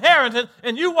this inheritance,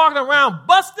 and you walking around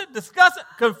busted, disgusted,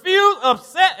 confused,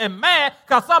 upset, and mad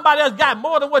because somebody else got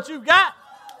more than what you got?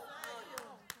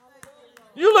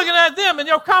 You looking at them and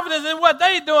your confidence in what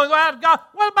they doing. God,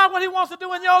 what about what he wants to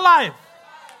do in your life?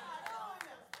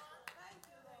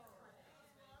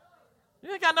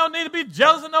 You ain't got no need to be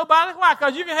jealous of nobody. Why?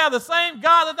 Because you can have the same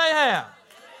God that they have.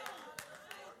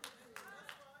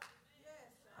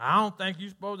 I don't think you're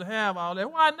supposed to have all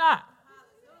that. Why not?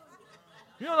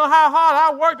 You don't know how hard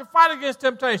I work to fight against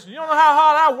temptation. You don't know how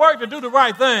hard I work to do the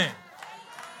right thing.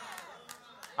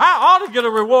 I ought to get a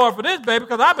reward for this, baby,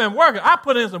 because I've been working. I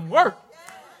put in some work.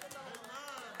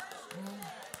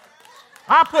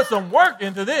 I put some work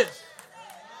into this.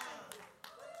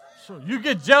 So you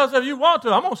get jealous if you want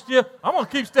to. I'm gonna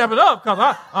keep stepping up,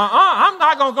 because I'm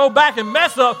not gonna go back and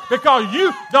mess up because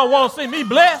you don't want to see me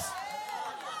blessed.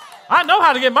 I know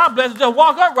how to get my blessing. Just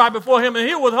walk up right before him and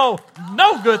he will withhold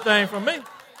no good thing from me.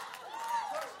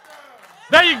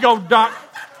 There you go, Doc.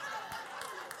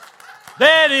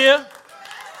 There it is.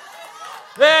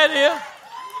 There it is.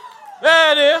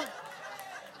 There it is.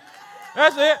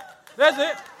 That's it. That's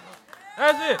it.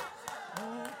 That's it.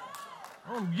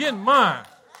 I'm getting mine.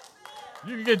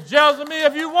 You can get jealous of me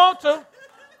if you want to.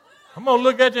 I'm going to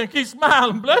look at you and keep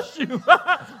smiling. Bless you.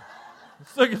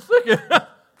 Sick it.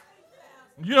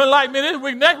 You don't like me this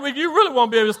week. Next week, you really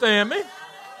won't be able to stand me.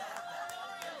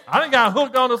 I done got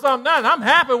hooked onto something now, and I'm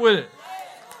happy with it.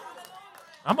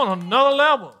 I'm on another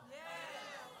level.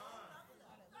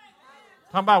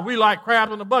 Talking about we like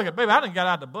crabs in the bucket. Baby, I done got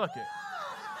out the bucket.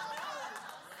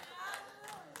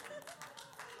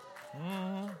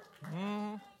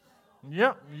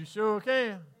 Yep, you sure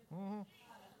can.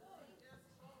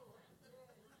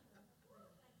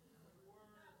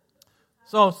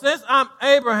 So since I'm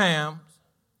Abraham,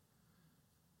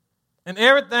 and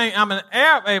everything, I'm an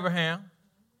heir of Abraham,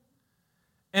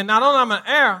 and not only I'm an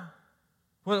heir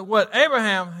with what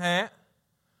Abraham had,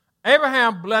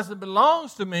 Abraham's blessing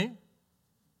belongs to me.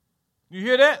 You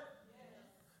hear that?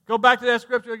 Go back to that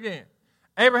scripture again.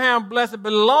 Abraham's blessing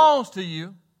belongs to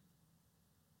you.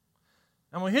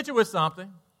 I'm going to hit you with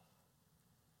something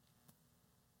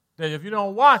that if you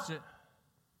don't watch it,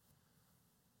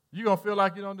 you're going to feel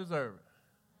like you don't deserve it.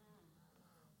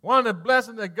 One of the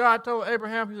blessings that God told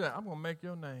Abraham, he said, I'm going to make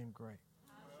your name great.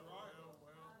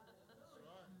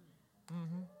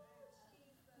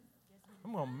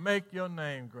 I'm going to make your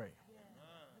name great.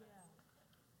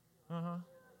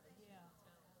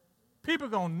 People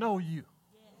going to know you.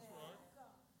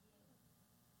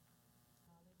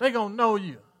 They going to know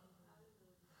you.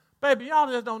 Baby, y'all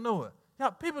just don't know it.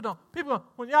 People,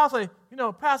 when y'all say,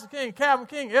 Pastor King, Calvin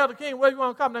King, Elder King, whatever you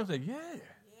want to call him, they say, yeah.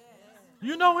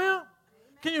 You know him?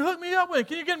 Can you hook me up with him?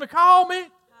 Can you get him to call me?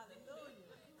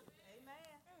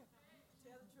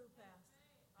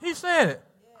 He said it.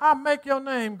 I'll make your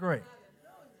name great.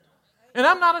 And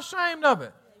I'm not ashamed of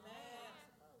it.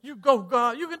 You go,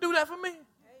 God. You can do that for me?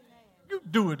 You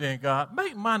do it then, God.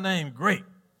 Make my name great.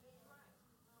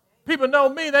 People know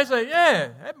me. They say, yeah,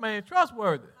 that man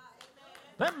trustworthy.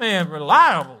 That man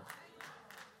reliable.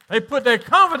 They put their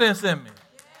confidence in me.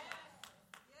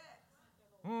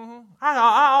 Mm-hmm. I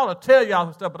ought to tell y'all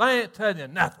some stuff, but I ain't telling you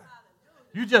nothing.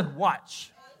 You just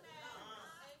watch.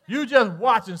 You just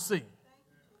watch and see.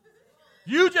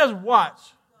 You just watch.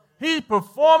 He's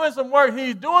performing some work.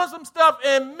 He's doing some stuff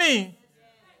in me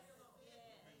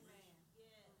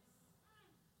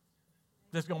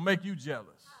that's going to make you jealous.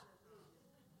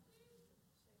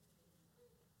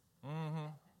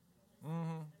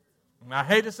 And I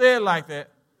hate to say it like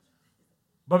that,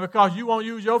 but because you won't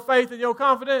use your faith and your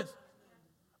confidence,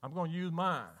 I'm going to use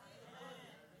mine.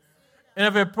 And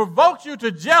if it provokes you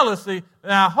to jealousy,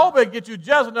 then I hope it gets you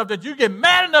jealous enough that you get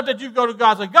mad enough that you go to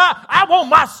God and say, God, I want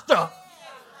my stuff.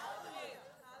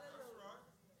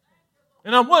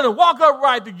 And I'm willing to walk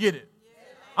upright to get it.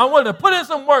 I'm willing to put in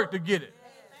some work to get it.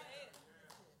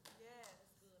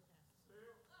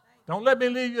 Don't let me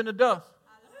leave you in the dust,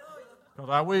 because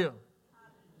I will.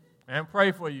 And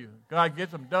pray for you. God,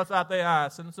 get some dust out their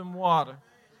eyes. Send them some water.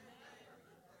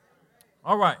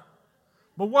 All right.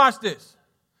 But watch this.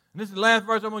 And this is the last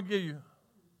verse I'm going to give you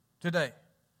today.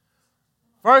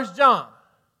 1 John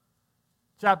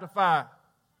chapter 5,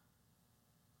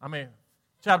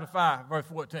 verse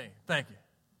 14. Thank you.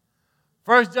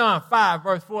 1 John 5,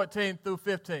 verse 14 through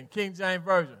 15, King James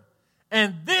Version.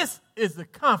 And this is the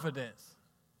confidence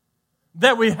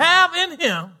that we have in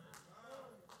him,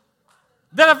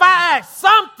 that if I ask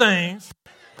some things,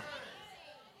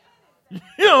 you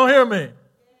don't hear me.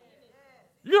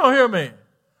 You don't hear me.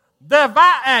 That if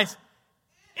I ask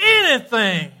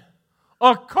anything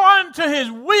according to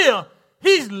his will,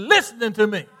 he's listening to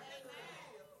me.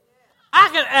 I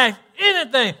can ask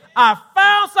anything. I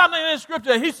found something in the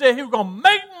scripture that he said he was going to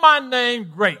make my name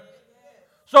great.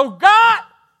 So God,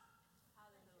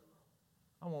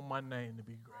 I want my name to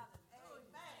be great.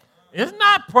 It's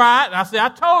not pride. I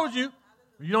told you.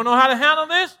 You don't know how to handle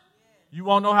this? You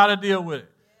won't know how to deal with it.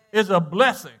 It's a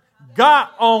blessing. God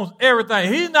owns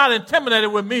everything. He's not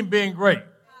intimidated with me being great.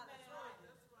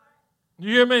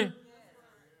 You hear me?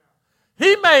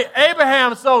 He made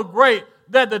Abraham so great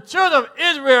that the children of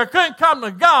Israel couldn't come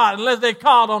to God unless they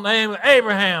called on the name of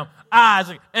Abraham,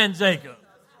 Isaac, and Jacob.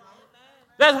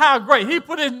 That's how great. He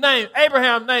put his name,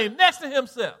 Abraham's name, next to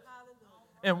himself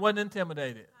and wasn't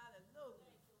intimidated.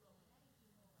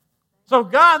 So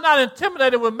God's not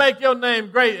intimidated with make your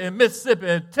name great in Mississippi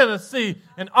and Tennessee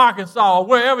and Arkansas or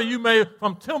wherever you may,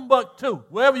 from Timbuktu,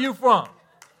 wherever you from.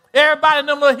 Everybody in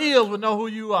them little hills will know who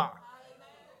you are.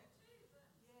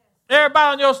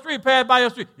 Everybody on your street, pass by your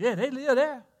street. Yeah, they live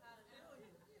there.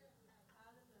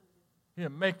 He'll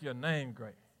make your name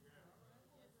great.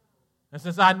 And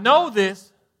since I know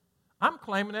this, I'm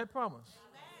claiming that promise.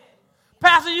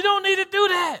 Pastor, you don't need to do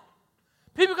that.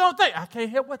 People going to think, I can't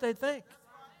help what they think.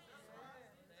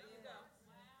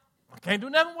 I can't do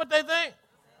nothing what they think.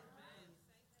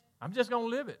 I'm just going to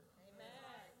live it.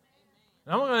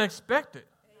 And I'm going to expect it.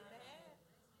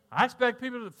 I expect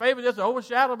people to favor just to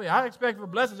overshadow me. I expect for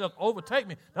blessings just to overtake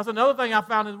me. That's another thing I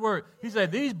found in his word. He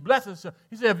said, these blessings,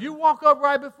 he said, if you walk up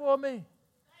right before me,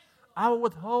 I will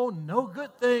withhold no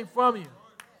good thing from you.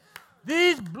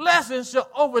 These blessings shall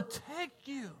overtake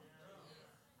you.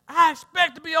 I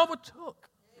expect to be overtook.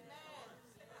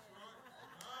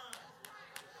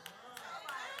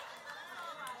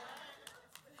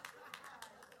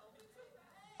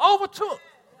 Overtook.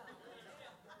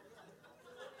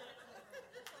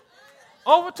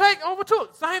 Overtake,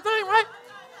 overtook. Same thing, right?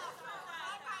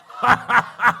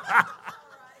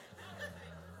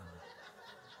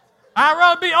 I'd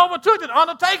rather be overtook than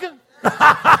undertaken.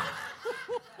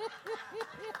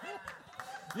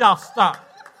 Y'all stop.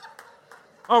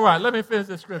 All right, let me finish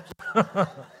this scripture.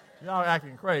 Y'all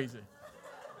acting crazy.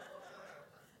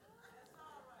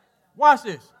 Watch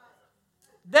this.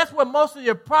 That's what most of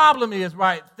your problem is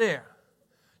right there.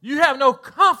 You have no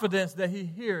confidence that he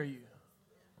hears you.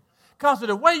 Because of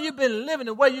the way you've been living,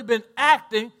 the way you've been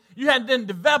acting, you haven't been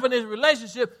developing this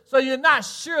relationship, so you're not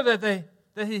sure that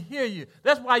he hear you.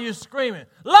 That's why you're screaming,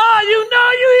 Lord, you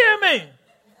know you hear me.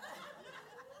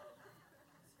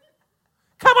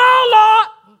 Come on, Lord.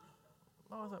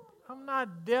 Lord, I'm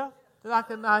not deaf that I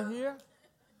cannot hear.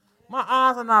 My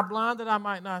eyes are not blind that I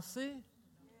might not see.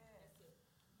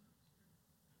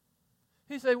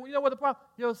 He said, well, you know what the problem?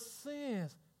 Your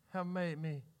sins have made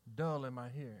me dull in my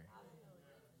hearing.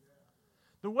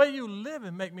 The way you live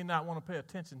and make me not want to pay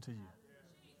attention to you.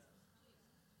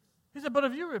 He said, but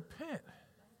if you repent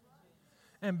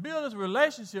and build this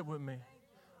relationship with me,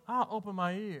 I'll open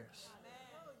my ears.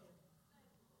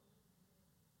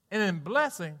 And in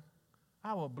blessing,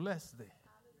 I will bless thee.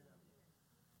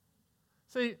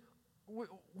 See,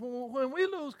 when we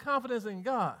lose confidence in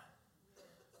God,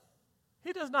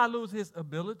 he does not lose his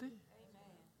ability.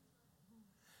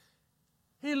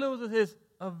 He loses his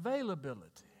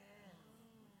availability.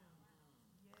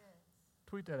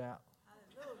 Tweet that out.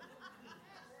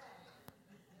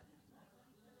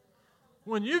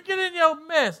 When you get in your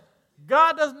mess,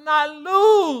 God does not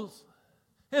lose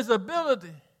his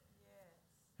ability.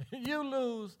 You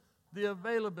lose the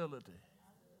availability.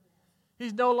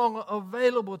 He's no longer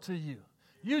available to you.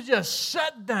 You just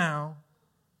shut down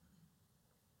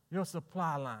your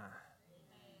supply line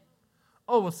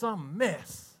over some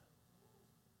mess.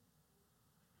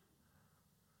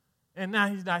 And now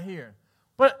he's not here.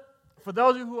 But for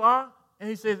those of you who are, and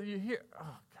he says, you hear,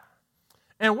 oh God.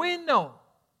 And we know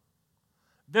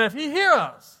that if he hears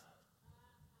us,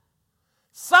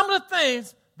 some of the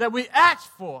things that we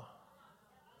ask for.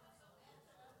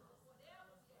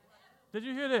 Did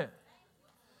you hear that?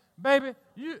 Baby,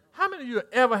 how many of you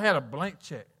ever had a blank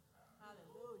check?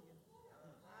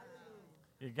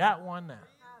 You got one now.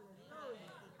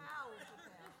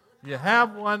 You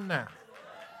have one now.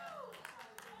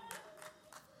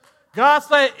 God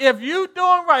said, if you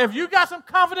doing right, if you got some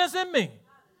confidence in me,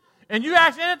 and you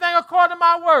ask anything according to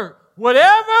my word,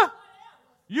 whatever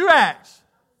you ask,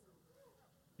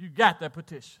 you got that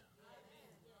petition.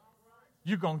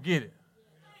 You're going to get it.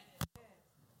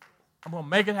 I'm going to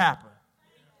make it happen.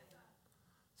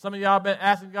 Some of y'all been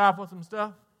asking God for some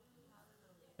stuff,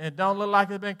 and it don't look like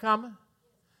it's been coming.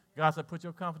 God said, put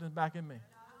your confidence back in me.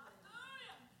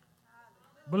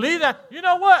 Believe that. You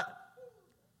know what?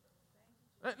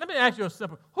 Let me ask you a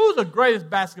simple. Who's the greatest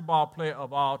basketball player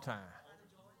of all time?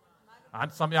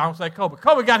 Some of y'all don't say Kobe.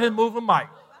 Kobe got his move from Mike.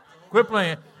 Quit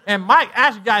playing. And Mike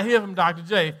actually got his from Dr.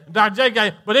 J. Dr. J got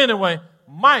it. But anyway,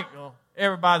 Mike,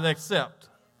 everybody accept.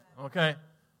 Okay?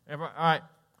 All right.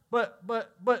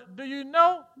 But do you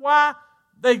know why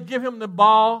they give him the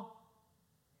ball?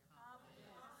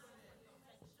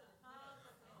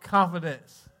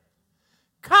 Confidence.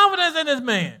 Confidence in this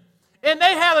man. And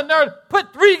they had the nerve to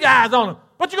put 3 guys on him.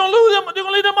 But you're going to lose them. You're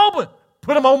going to leave them open.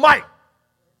 Put them on Mike.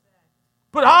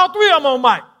 Put all 3 of them on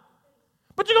Mike.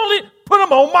 But you're going to put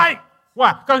them on Mike.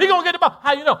 Why? Because he's going to get the ball.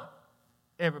 How you know?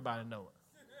 Everybody know it.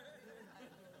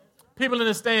 People in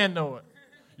the stand know it.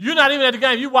 You're not even at the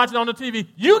game. You're watching on the TV.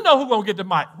 You know who's going to get the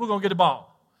mic. Who's going to get the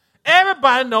ball.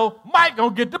 Everybody know Mike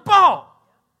going to get the ball.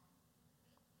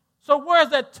 So where's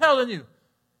that telling you?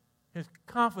 His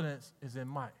confidence is in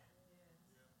Mike.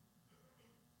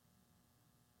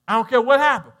 I don't care what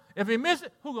happened. If he miss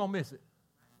it, who's going to miss it?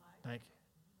 Thank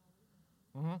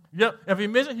you. Mm-hmm. Yep. If he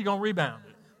miss it, he's going to rebound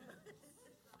it.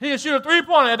 He can shoot a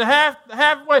 3-pointer at the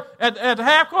halfway at the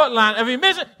half court line. If he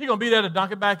miss it, he's going to be there to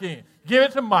dunk it back in. Give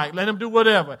it to Mike. Let him do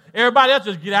whatever. Everybody else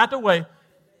just get out the way.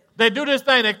 They do this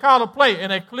thing. They call a play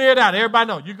and they clear it out. Everybody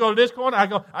knows. You go to this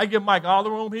corner, I give Mike all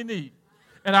the room he needs.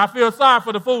 And I feel sorry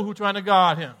for the fool who's trying to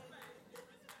guard him.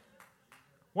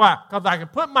 Why? Because I can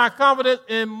put my confidence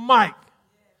in Mike.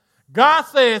 God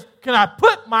says, can I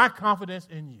put my confidence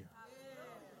in you?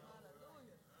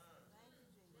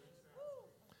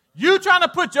 You trying to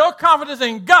put your confidence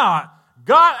in God.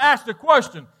 God asked the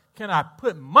question, can I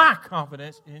put my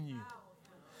confidence in you?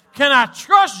 Can I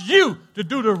trust you to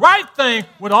do the right thing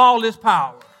with all this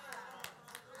power?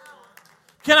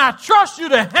 Can I trust you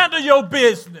to handle your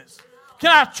business?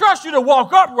 Can I trust you to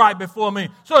walk upright before me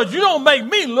so that you don't make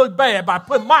me look bad by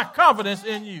putting my confidence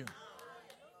in you?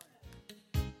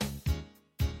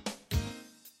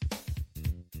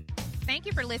 Thank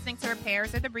you for listening to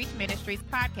Repairers of the Breach Ministries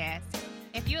podcast.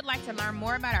 If you would like to learn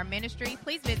more about our ministry,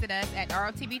 please visit us at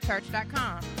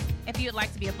rotbchurch.com. If you would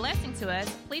like to be a blessing to us,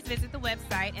 please visit the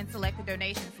website and select the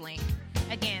donations link.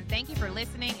 Again, thank you for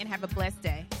listening and have a blessed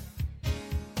day.